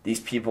these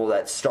people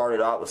that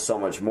started out with so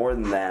much more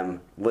than them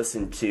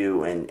listen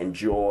to and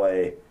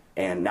enjoy,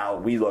 and now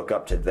we look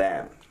up to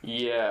them.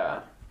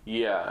 Yeah.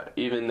 Yeah.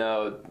 Even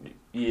though,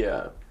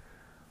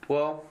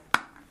 well,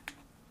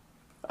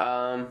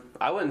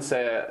 I wouldn't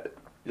say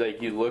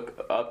like you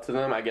look up to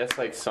them. I guess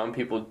like some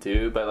people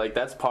do, but like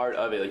that's part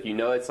of it. Like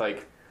it's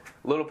like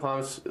Lil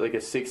Pump's like a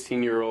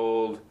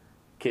 16-year-old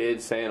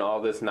kid saying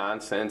all this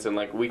nonsense, and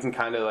like we can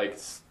kind of like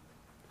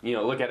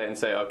look at it and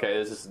say,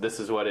 okay, this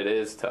is what it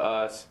is to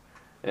us,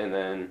 and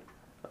then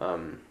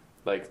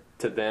like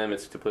to them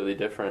it's completely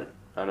different.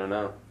 I don't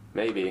know,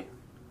 maybe,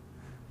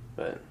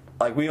 but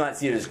like we might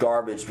see it as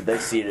garbage, but they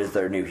see it as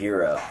their new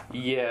hero.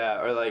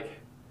 Yeah, or like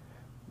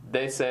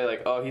they say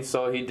like, oh,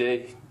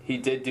 he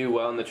did do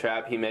well in the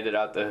trap. He made it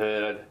out the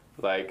hood.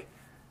 Like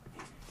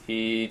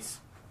he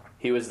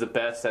was the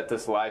best at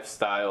this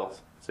lifestyle,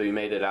 so he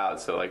made it out.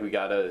 So like we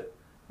gotta,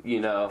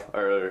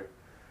 or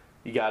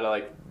you gotta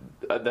like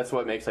that's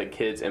what makes like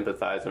kids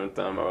empathize with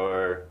them,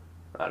 or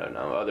I don't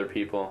know, other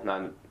people,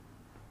 not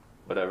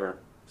whatever.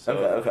 So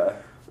okay.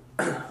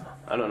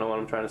 I don't know what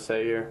I'm trying to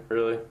say here,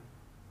 really.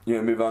 You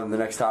want to move on to the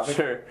next topic?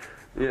 Sure.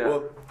 Yeah.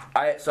 Well,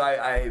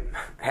 I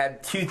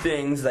had two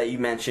things that you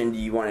mentioned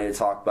you wanted to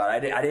talk about. I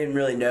didn't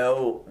really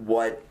know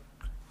what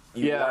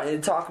you wanted to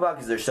talk about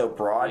because they're so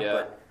broad. Yeah.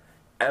 But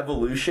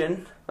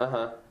evolution.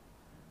 I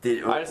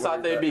just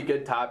thought they'd be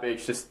good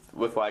topics, just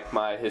with like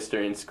my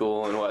history in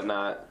school and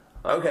whatnot.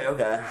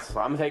 Okay. So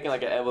I'm taking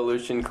like an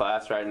evolution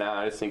class right now.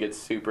 I just think it's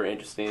super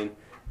interesting,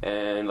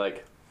 and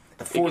like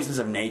The forces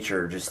of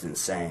nature are just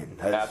insane.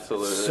 That's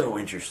Absolutely. so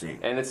interesting.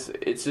 And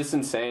it's just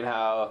insane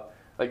how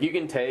like you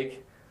can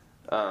take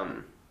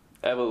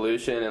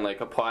evolution and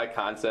like apply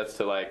concepts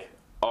to like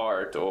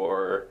art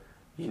or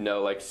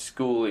like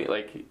schooling,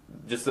 like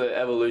just the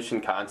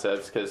evolution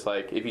concepts, because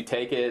like if you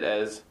take it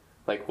as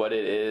like what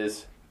it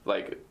is,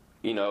 like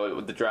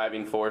the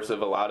driving force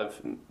of a lot of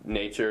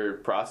nature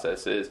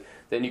processes,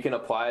 then you can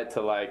apply it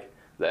to like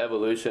the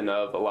evolution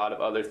of a lot of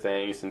other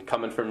things and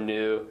coming from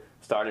new,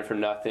 starting from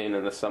nothing,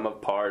 and the sum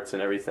of parts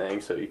and everything.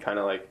 So you kind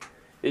of like,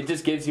 it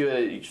just gives you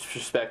a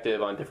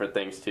perspective on different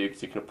things too,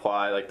 because you can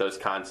apply like those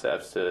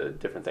concepts to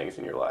different things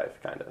in your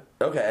life, kind of.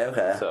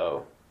 Okay.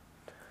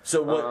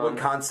 So what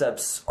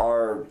concepts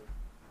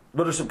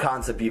what are some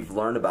concepts you've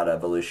learned about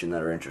evolution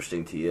that are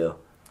interesting to you?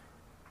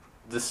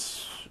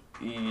 There's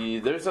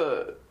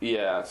a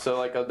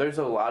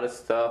lot of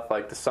stuff,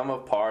 like the sum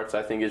of parts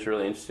I think is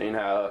really interesting.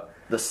 How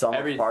the sum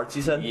of parts,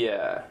 you said?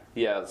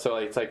 Yeah. So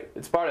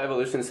it's part of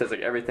evolution. It says like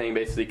everything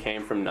basically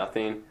came from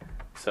nothing.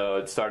 So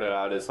it started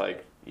out as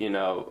like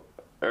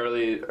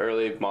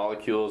early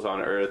molecules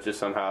on Earth just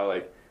somehow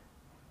like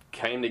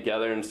came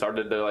together and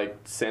started to like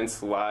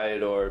sense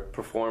light or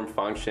perform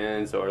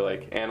functions or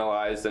like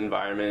analyze the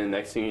environment.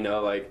 Next thing you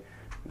know, like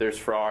there's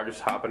frogs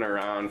hopping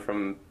around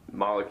from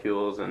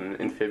molecules and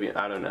amphibian.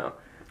 I don't know.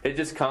 It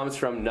just comes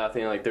from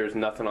nothing. Like there's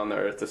nothing on the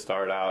Earth to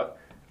start out,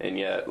 and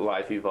yet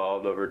life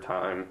evolved over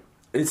time.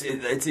 It's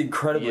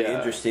incredibly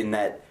interesting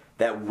that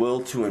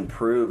will to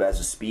improve as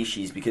a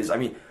species, because I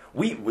mean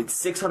with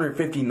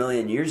 650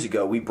 million years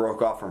ago we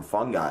broke off from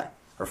fungi.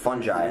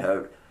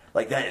 Mm-hmm.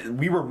 Like that,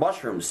 we were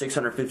mushrooms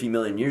 650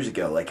 million years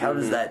ago. Like how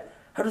does that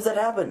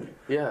happen?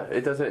 Yeah,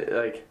 it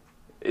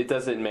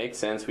doesn't make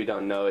sense. We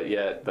don't know it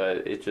yet,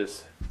 but it's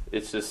just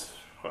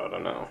I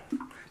don't know.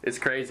 It's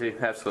crazy,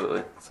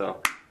 absolutely.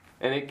 So,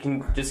 and it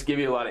can just give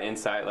you a lot of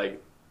insight,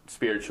 like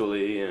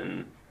spiritually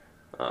and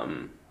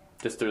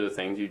just through the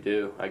things you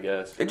do, I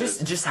guess. And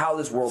just how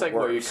this world works. It's like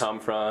works. where you come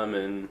from,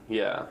 and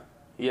yeah.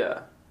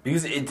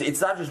 Because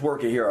it's not just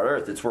working here on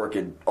Earth; it's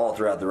working all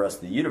throughout the rest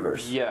of the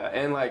universe. Yeah,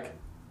 and like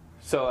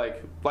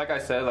I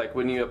said, like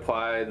when you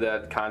apply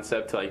that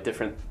concept to like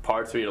different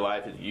parts of your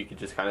life, you could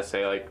just kind of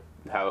say like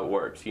how it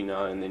works,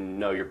 and then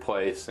know your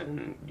place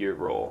and your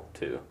role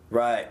too.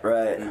 Right.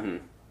 Mm-hmm.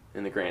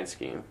 In the grand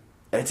scheme.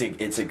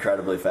 It's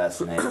incredibly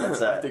fascinating.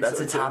 That's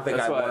a topic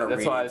I want to read.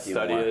 That's why I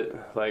study it.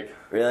 Like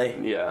really?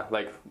 Yeah.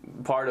 Like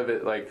part of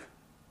it, like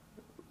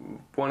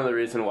one of the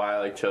reasons why I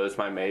like chose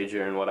my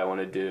major and what I want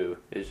to do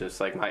is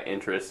just like my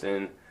interest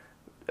in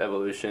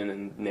evolution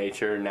and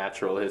nature,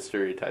 natural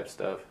history type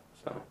stuff.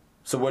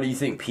 So what do you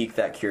think piqued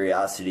that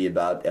curiosity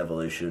about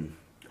evolution?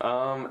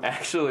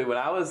 Actually, when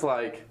I was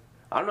like,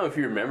 I don't know if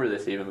you remember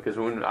this even, because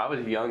when I was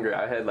younger,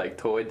 I had like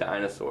toy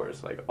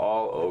dinosaurs like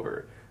all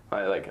over.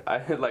 I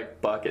had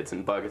like buckets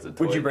and buckets of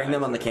toy. Would you bring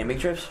them on the camping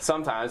trips?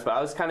 Sometimes, but I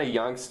was kind of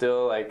young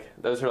still. Like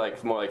those were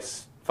like more like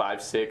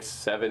 5, 6,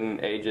 7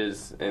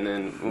 ages, and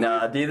then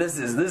nah, dude, this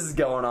is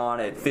going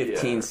on at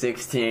 15,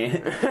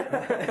 16.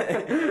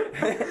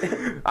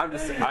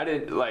 I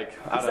didn't like.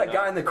 It's that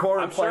guy in the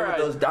corner playing with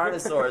those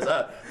dinosaurs.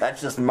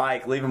 That's just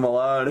Mike. Leave him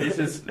alone. He's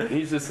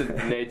just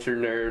a nature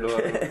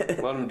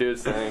nerd. Let him do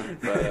his thing.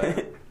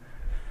 But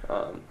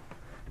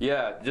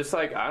yeah, just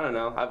like I don't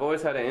know. I've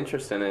always had an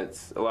interest in it.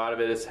 A lot of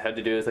it has had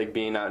to do with like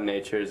being out in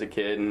nature as a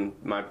kid, and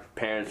my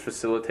parents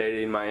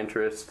facilitating my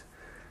interest.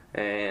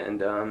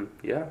 And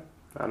yeah.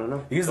 I don't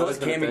know. Because those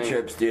camping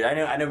trips, dude,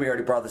 I know we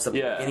already brought this up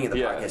at the beginning of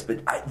the podcast,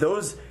 but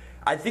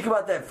I think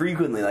about that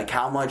frequently, like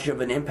how much of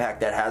an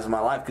impact that has on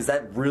my life, because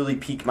that really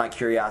piqued my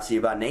curiosity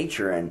about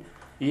nature and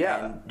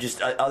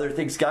just other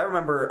things. I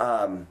remember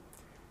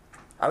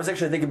I was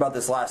actually thinking about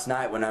this last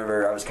night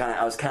whenever I was kind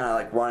of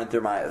like running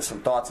through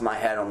some thoughts in my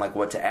head on like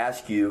what to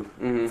ask you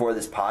for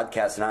this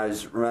podcast, and I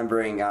was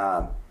remembering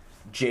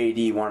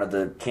JD, one of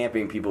the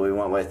camping people we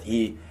went with.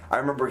 I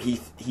remember he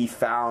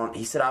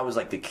said I was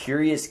like the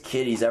curious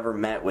kid he's ever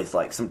met with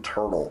like some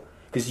turtle,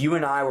 because you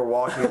and I were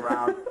walking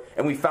around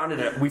and we found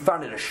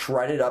it a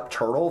shredded up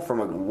turtle from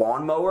a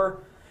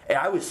lawnmower, and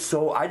I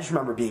just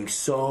remember being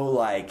so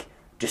like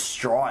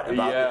distraught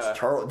about this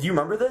turtle. Do you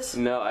remember this?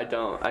 No, I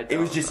don't. It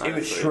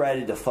was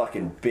shredded to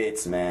fucking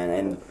bits, man.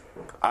 And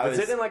was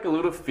it in like a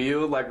little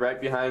field, like right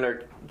behind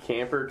our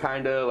camper,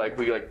 kind of like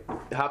we like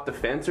hopped the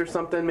fence or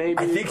something, maybe?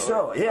 I think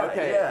so. Yeah.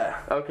 Okay. Yeah.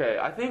 Okay.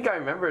 I think I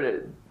remembered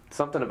it.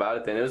 Something about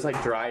it then. It was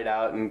like dried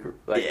out and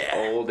like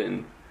old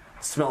and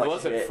smelled like it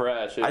wasn't shit.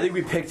 Fresh. I think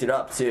we picked it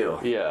up too.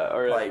 Yeah.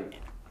 Or like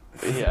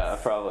yeah,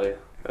 probably.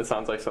 That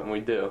sounds like something we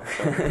do.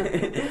 So.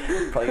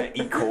 Probably got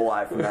E.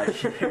 coli from that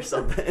shit or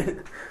something.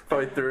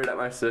 Probably threw it at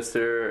my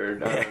sister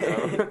or I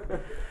don't know.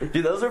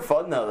 Dude, those are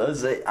fun though.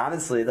 Those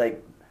honestly,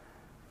 like,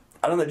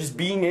 I don't know, just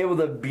being able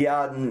to be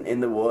out in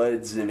the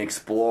woods and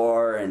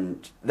explore,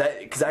 and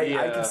that, because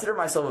I consider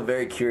myself a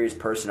very curious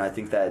person. I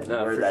think that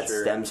where that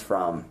stems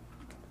from.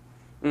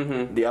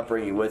 Mm-hmm. The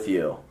upbringing with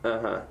you.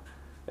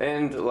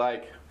 And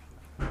like,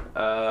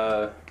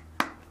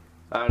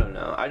 I don't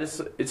know. It's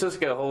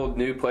just like a whole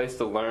new place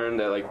to learn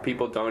that like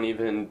people don't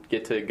even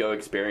get to go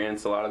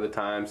experience a lot of the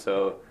time.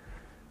 So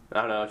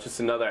I don't know. It's just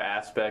another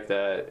aspect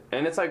that,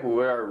 and it's like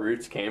where our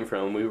roots came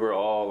from. We were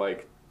all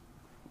like,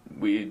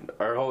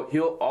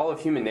 all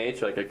of human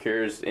nature like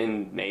occurs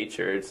in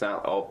nature. It's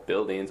not all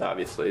buildings,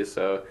 obviously.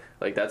 So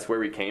like that's where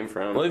we came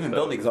from. Well, even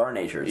buildings are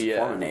nature. It's a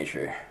form of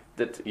nature.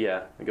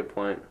 Yeah, a good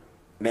point.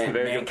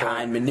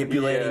 Mankind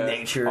manipulating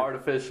nature.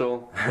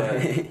 Artificial,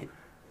 but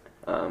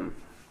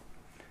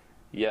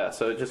yeah,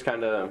 so it just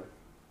kind of,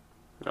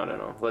 I don't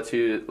know, lets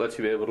you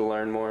be able to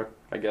learn more,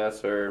 I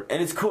guess, or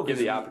and it's cool give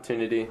the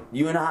opportunity.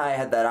 You and I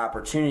had that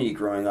opportunity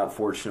growing up,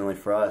 fortunately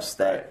for us,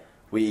 that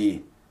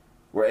we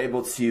were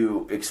able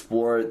to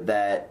explore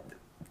that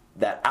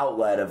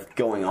outlet of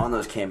going on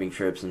those camping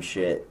trips and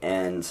shit.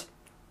 And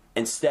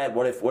instead,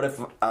 what if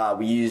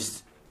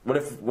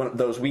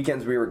those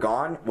weekends we were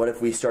gone, what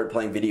if we started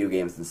playing video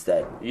games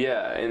instead?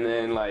 Yeah, and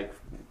then like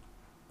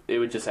it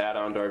would just add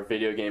on to our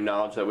video game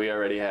knowledge that we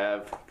already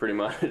have, pretty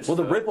much. Well,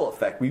 the ripple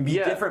effect. We'd be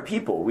different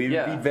people. We'd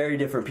be very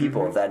different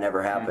people if that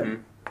never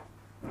happened.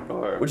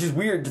 Which is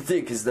weird to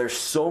think, because there's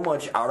so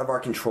much out of our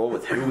control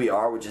with who we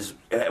are, which is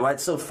why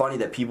it's so funny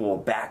that people will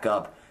back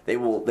up. They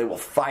will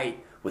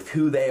fight with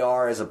who they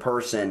are as a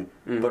person,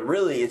 but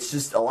really it's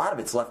just a lot of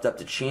it's left up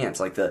to chance,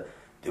 like the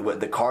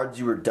cards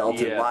you were dealt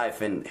in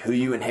life and who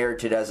you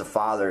inherited as a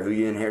father, who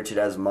you inherited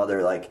as a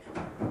mother, like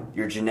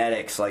your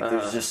genetics. Like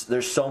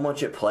there's so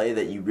much at play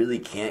that you really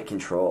can't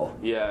control.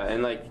 Yeah,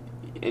 and like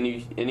and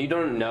you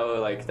don't know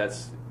like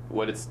that's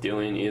what it's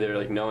doing either.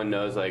 Like no one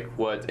knows like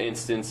what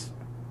instance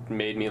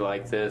made me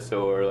like this,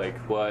 or like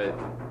what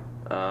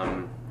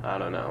I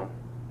don't know,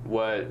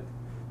 what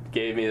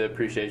gave me the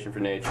appreciation for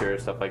nature or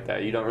stuff like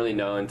that. You don't really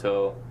know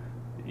until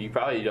you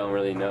probably don't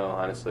really know,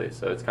 honestly.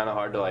 So it's kind of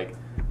hard to like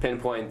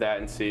pinpoint that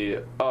and see,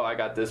 oh, I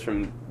got this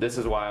from, this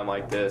is why I'm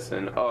like this,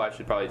 and oh, I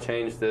should probably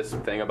change this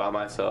thing about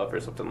myself or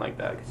something like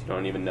that, because you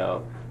don't even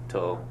know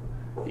until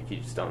you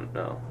just don't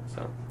know.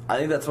 So I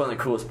think that's one of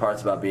the coolest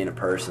parts about being a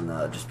person,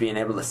 though, just being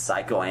able to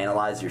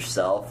psychoanalyze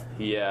yourself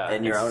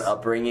and your own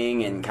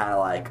upbringing, and kind of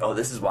like, oh,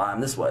 this is why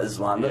I'm this way, this is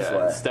why I'm this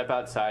way. Step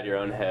outside your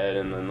own head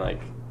and then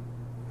like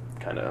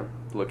kind of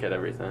look at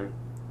everything.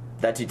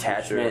 That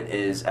detachment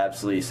is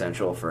absolutely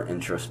essential for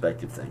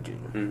introspective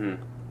thinking.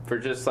 For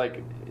just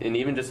like, and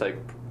even just like,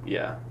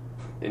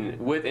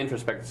 with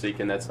introspective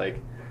thinking, that's like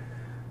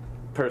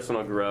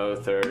personal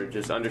growth or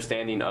just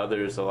understanding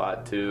others a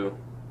lot too.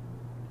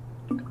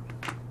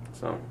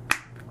 So,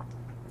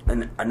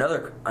 and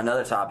another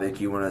topic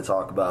you want to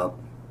talk about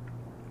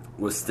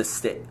was the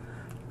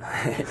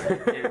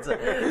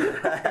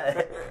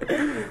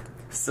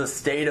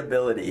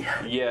sustainability.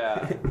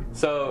 Yeah.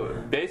 So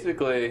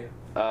basically,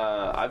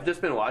 I've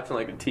just been watching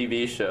like a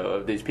TV show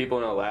of these people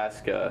in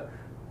Alaska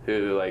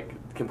who like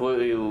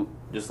completely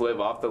just live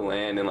off the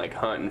land and like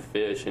hunt and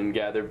fish and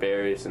gather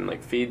berries and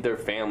like feed their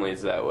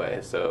families that way.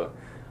 So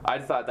I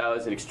thought that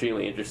was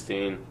extremely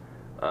interesting.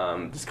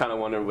 Just kind of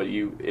wonder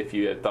if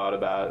you had thought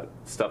about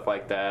stuff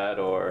like that,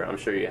 or I'm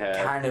sure you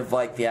had. Kind of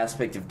like the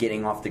aspect of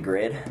getting off the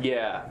grid.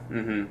 Yeah,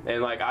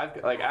 and like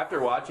after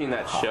watching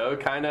that show,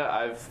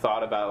 I've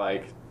thought about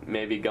like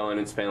maybe going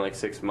and spending like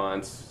 6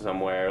 months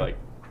somewhere, like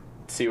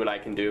see what I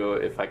can do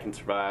if I can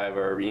survive,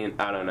 or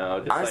I don't know.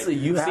 Just honestly,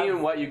 like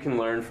seeing what you can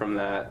learn from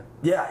that.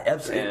 Yeah,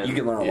 absolutely. And, you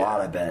can learn a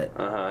lot, I bet.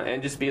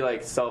 And just be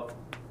like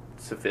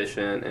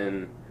self-sufficient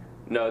and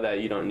know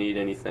that you don't need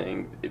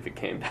anything if it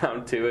came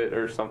down to it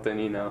or something,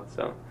 you know.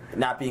 So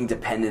not being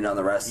dependent on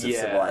the rest of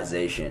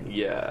civilization.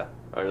 Yeah,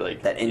 or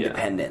like that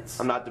independence.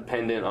 I'm not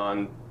dependent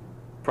on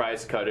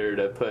Price Cutter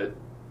to put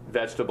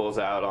vegetables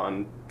out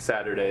on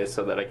Saturdays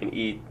so that I can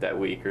eat that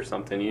week or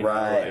something. You know,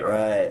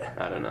 right.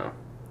 I don't know.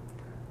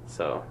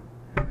 So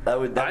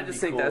I just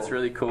think that's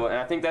really cool, and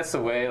I think that's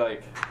the way.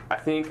 Like, I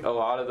think a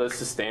lot of those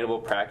sustainable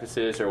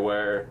practices are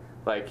where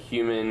like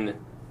humans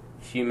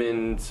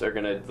are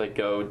gonna like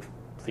go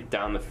like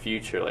down the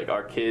future. Like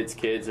our kids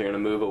are gonna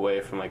move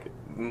away from like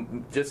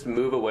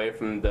move away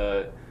from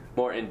the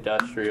more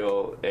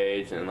industrial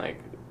age, and like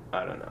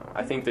I don't know.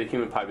 I think the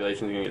human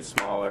population is gonna get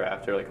smaller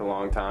after like a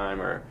long time,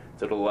 or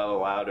it'll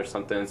level out or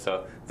something.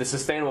 So the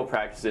sustainable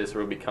practices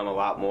will become a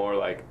lot more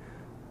like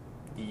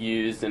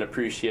used and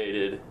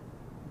appreciated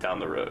down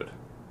the road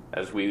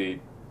as we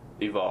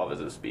evolve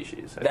as a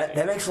species.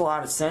 That makes a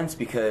lot of sense,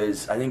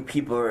 because I think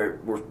people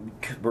we're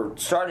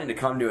starting to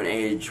come to an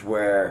age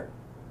where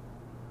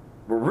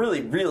we're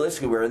really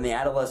realistically we're in the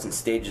adolescent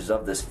stages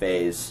of this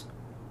phase,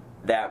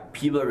 that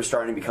people are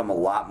starting to become a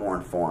lot more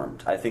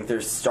informed. I think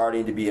there's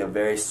starting to be a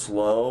very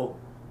slow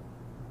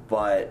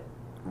but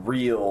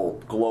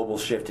real global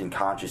shift in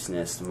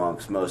consciousness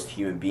amongst most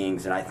human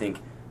beings, and I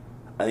think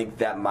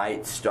that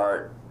might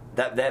start.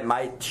 That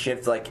might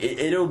shift, like,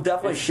 it'll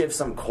definitely shift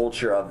some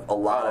culture of a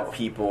lot of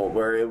people,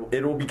 where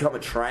it'll become a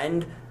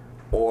trend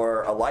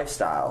or a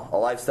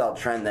lifestyle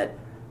trend that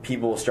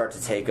people will start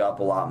to take up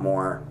a lot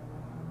more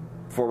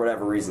for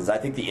whatever reasons. I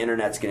think the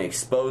internet's going to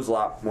expose a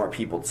lot more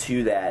people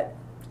to that,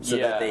 so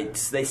that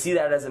they see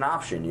that as an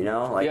option, you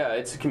know? Like, yeah,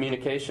 it's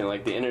communication.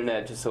 Like, the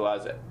internet just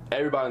allows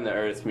everybody on the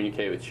earth to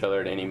communicate with each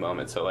other at any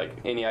moment. So, like,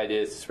 any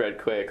ideas spread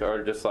quick,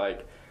 or just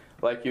like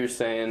you were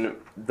saying,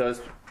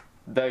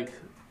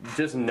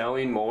 just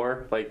knowing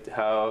more, like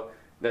how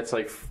that's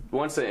like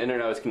once the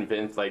internet was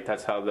convinced, like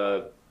that's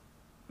how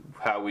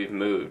we've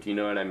moved. You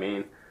know what I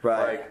mean?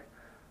 Right. Like,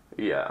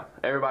 yeah,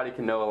 everybody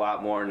can know a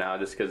lot more now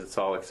just because it's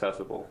all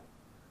accessible,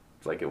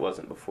 like it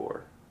wasn't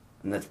before.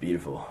 And that's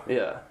beautiful.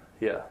 Yeah,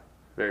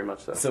 very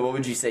much so. So what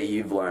would you say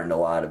you've learned a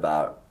lot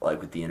about, like,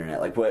 with the internet?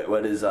 Like,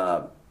 what is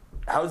how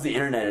has the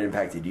internet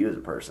impacted you as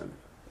a person?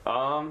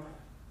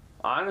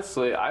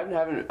 Honestly, I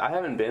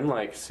haven't been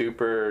like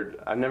super.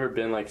 I've never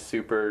been like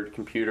super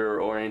computer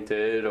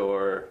oriented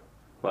or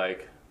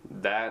like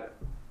that.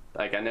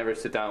 Like, I never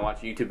sit down and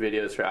watch YouTube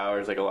videos for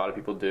hours like a lot of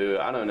people do.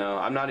 I don't know.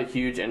 I'm not a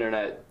huge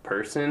internet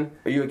person.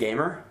 Are you a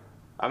gamer?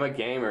 I'm a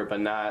gamer, but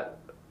not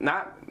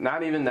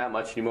even that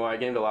much anymore. I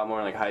gamed a lot more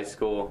in like high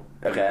school.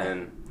 Okay.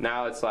 And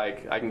now it's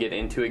like I can get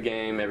into a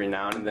game every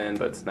now and then,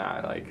 but it's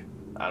not like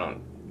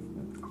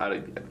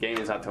gaming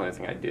is not the only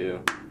thing I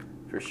do,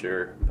 for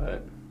sure.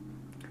 But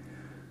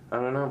I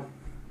don't know.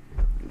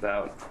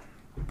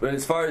 But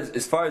as far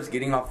as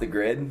getting off the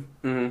grid,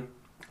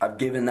 I've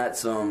given that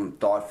some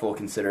thoughtful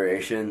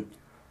consideration.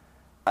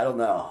 I don't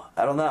know.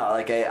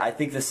 Like, I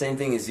think the same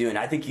thing as you, and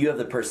I think you have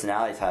the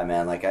personality type,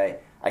 man. Like,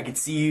 I could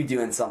see you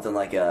doing something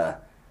like a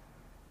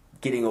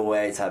getting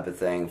away type of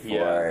thing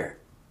for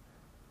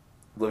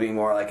living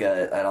more like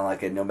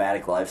a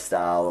nomadic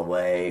lifestyle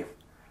away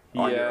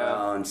on your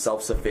own,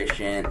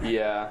 self-sufficient.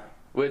 Yeah,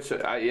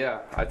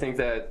 I think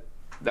that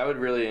would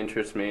really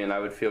interest me, and I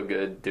would feel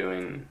good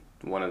doing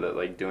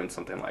doing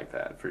something like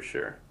that for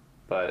sure.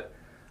 But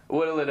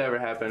will it ever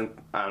happen?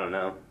 I don't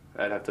know.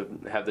 I'd have to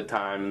have the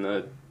time and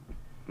the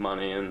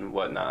money and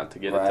whatnot to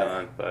get it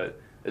done.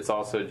 But it's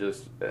also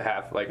just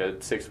half like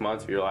a 6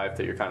 months of your life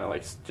that you're kind of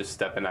like just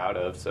stepping out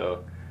of.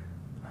 So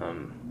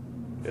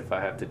if I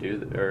have to do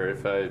that, or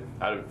if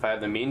I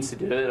have the means to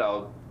do it,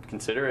 I'll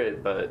consider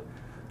it. But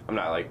I'm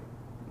not like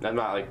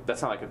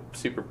that's not like a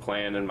super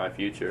plan in my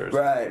future.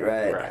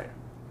 Right.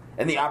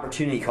 And the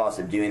opportunity cost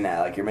of doing that,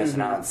 like, you're missing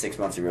out on 6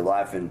 months of your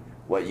life and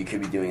what you could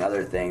be doing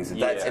other things. If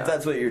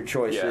that's what your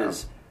choice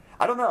is.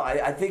 I don't know.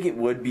 I think it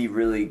would be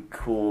really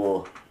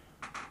cool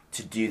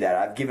to do that.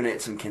 I've given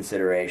it some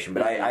consideration,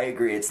 but I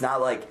agree. It's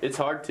not like it's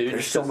hard to.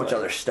 There's so much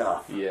other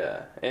stuff.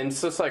 Yeah, and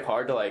it's just like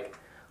hard to like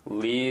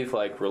leave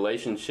like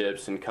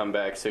relationships and come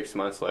back 6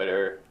 months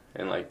later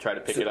and like try to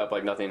pick it up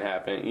like nothing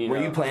happened. You know?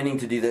 You planning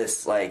to do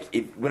this like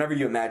whenever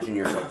you imagine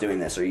yourself doing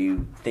this? Are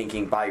you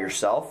thinking by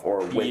yourself or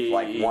with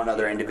like one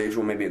other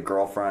individual, maybe a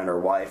girlfriend or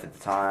wife at the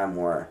time,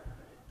 or?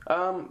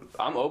 I'm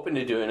open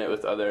to doing it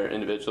with other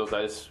individuals.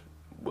 I just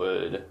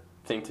would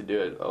think to do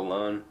it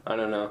alone. I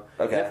don't know.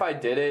 Okay. And if I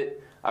did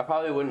it, I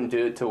probably wouldn't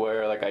do it to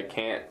where like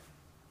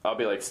I'll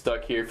be like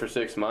stuck here for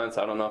 6 months.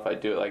 I don't know if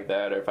I'd do it like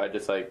that, or if I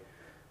just like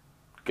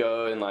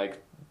go and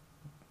like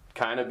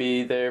kind of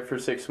be there for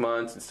 6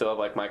 months and still have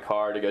like my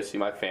car to go see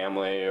my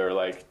family, or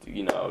like,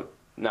 you know,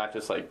 not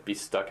just like be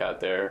stuck out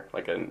there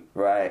like a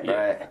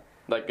right.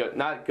 Like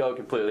not go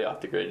completely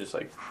off the grid. Just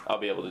like I'll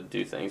be able to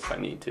do things if I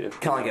need to.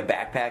 Kind of like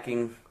a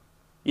backpacking.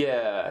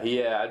 Yeah.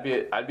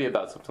 I'd be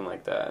about something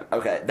like that.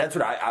 Okay, that's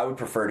what I would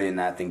prefer doing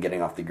that than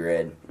getting off the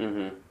grid.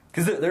 Mm-hmm.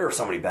 Because there are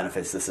so many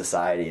benefits to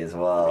society as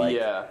well. Like,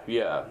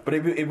 yeah. But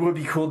it would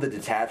be cool to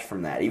detach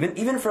from that,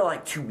 even for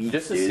like 2 weeks,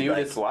 just to see what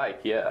it's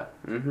like. Yeah.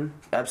 Mm-hmm.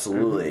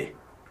 Absolutely. Mm-hmm.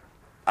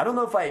 I don't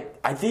know if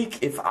I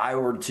think if I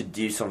were to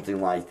do something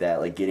like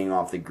that, like getting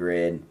off the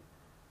grid,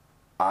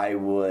 I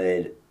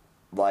would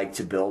like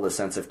to build a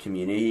sense of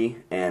community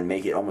and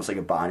make it almost like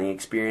a bonding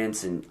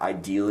experience, and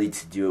ideally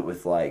to do it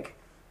with like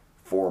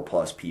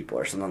 4+ people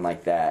or something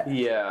like that.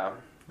 Yeah,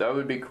 that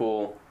would be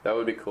cool.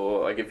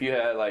 Like if you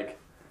had like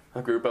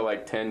a group of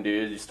like 10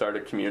 dudes, you start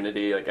a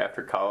community like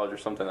after college or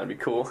something, that'd be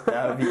cool.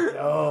 That would be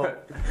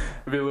dope.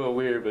 It'd be a little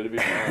weird, but it'd be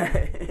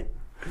fun.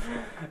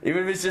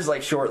 Even if it's just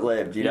like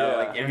short-lived, you know,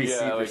 like it'd be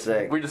super like,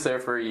 sick. We're just there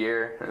for a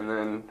year and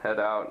then head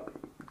out,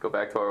 go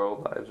back to our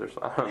old lives or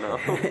something. I don't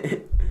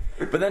know.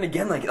 But then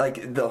again,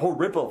 like the whole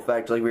ripple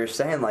effect, like we were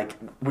saying, like,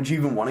 would you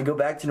even want to go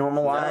back to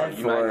normal life?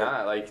 You might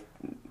not. Like,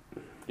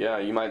 yeah,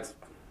 you might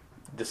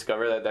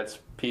discover that that's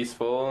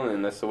peaceful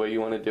and that's the way you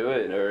want to do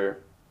it,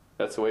 or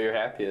that's the way you're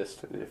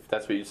happiest, if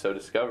that's what you so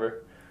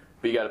discover.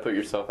 But you got to put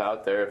yourself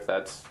out there if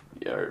that's,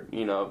 or,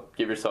 you know,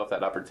 give yourself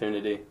that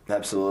opportunity.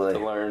 Absolutely.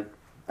 To learn.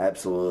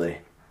 Absolutely.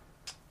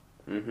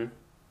 Mm-hmm.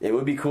 It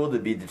would be cool to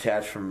be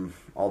detached from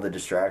all the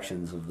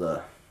distractions of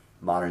the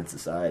modern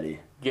society.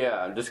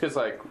 Yeah, just because,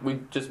 like,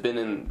 we've just been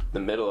in the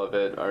middle of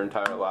it our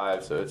entire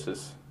lives, so it's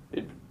just,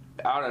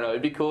 I don't know,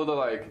 it'd be cool to,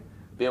 like,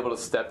 be able to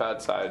step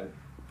outside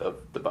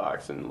of the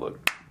box and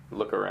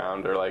look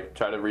around, or, like,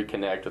 try to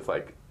reconnect with,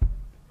 like,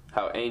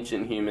 how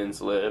ancient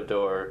humans lived,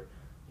 or,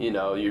 you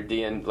know, your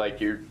DNA,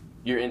 like, your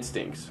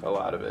instincts, a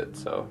lot of it,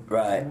 so.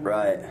 Right.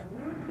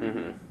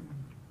 Mm-hmm.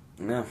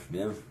 Yeah.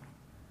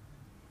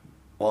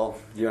 Well,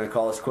 do you want to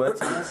call us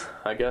quits?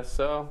 I guess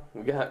so.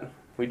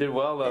 We did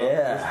well, though.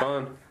 Yeah. It was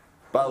fun.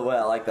 By the way,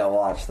 I like that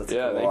watch. That's a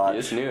cool thank watch. you.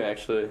 It's new,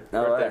 actually.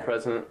 No Birthday way.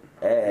 present.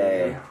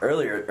 Hey,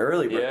 early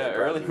birthday Yeah,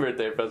 early present.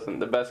 birthday present.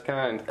 The best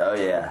kind. Oh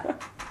yeah.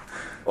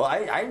 Well,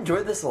 I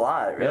enjoyed this a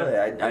lot. Really,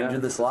 Yeah, I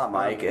enjoyed this a lot,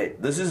 Mike.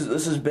 This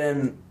has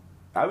been.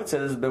 I would say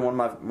this has been one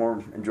of my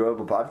more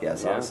enjoyable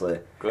podcasts. Yeah. Honestly,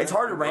 Good. it's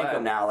hard to rank Glad.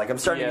 them now. Like I'm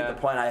starting to Yeah. get to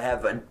the point I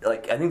have.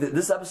 I think that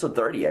this is episode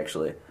 30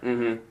 actually.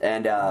 Mm-hmm.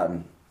 And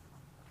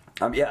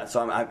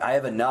so I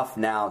have enough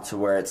now to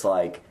where it's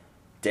like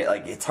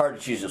it's hard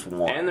to choose just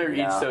one. And they're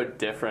you each know? so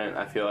different,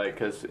 I feel like,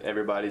 because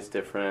everybody's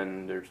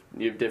different.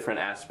 You have different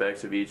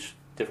aspects of each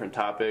different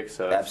topic,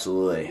 so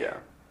Absolutely. yeah,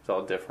 it's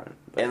all different.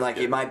 But And it's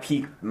good. it might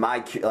pique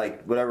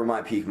whatever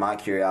might pique my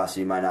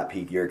curiosity might not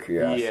pique your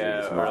curiosity. yeah,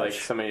 as or much. like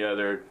some of the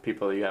other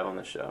people you have on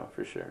the show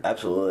for sure.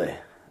 Absolutely.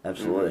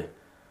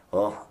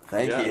 Well,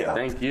 thank Yeah, you.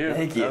 Thank you.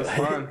 Thank you. That was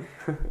fun.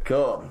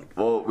 Cool.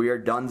 Well, we are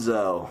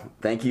donezo.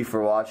 Thank you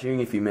for watching.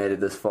 If you made it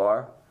this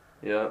far,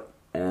 Yep.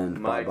 and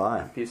Mike, bye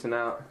bye. peacing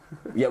out.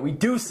 Yeah, we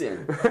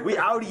deucing. We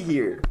outie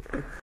here.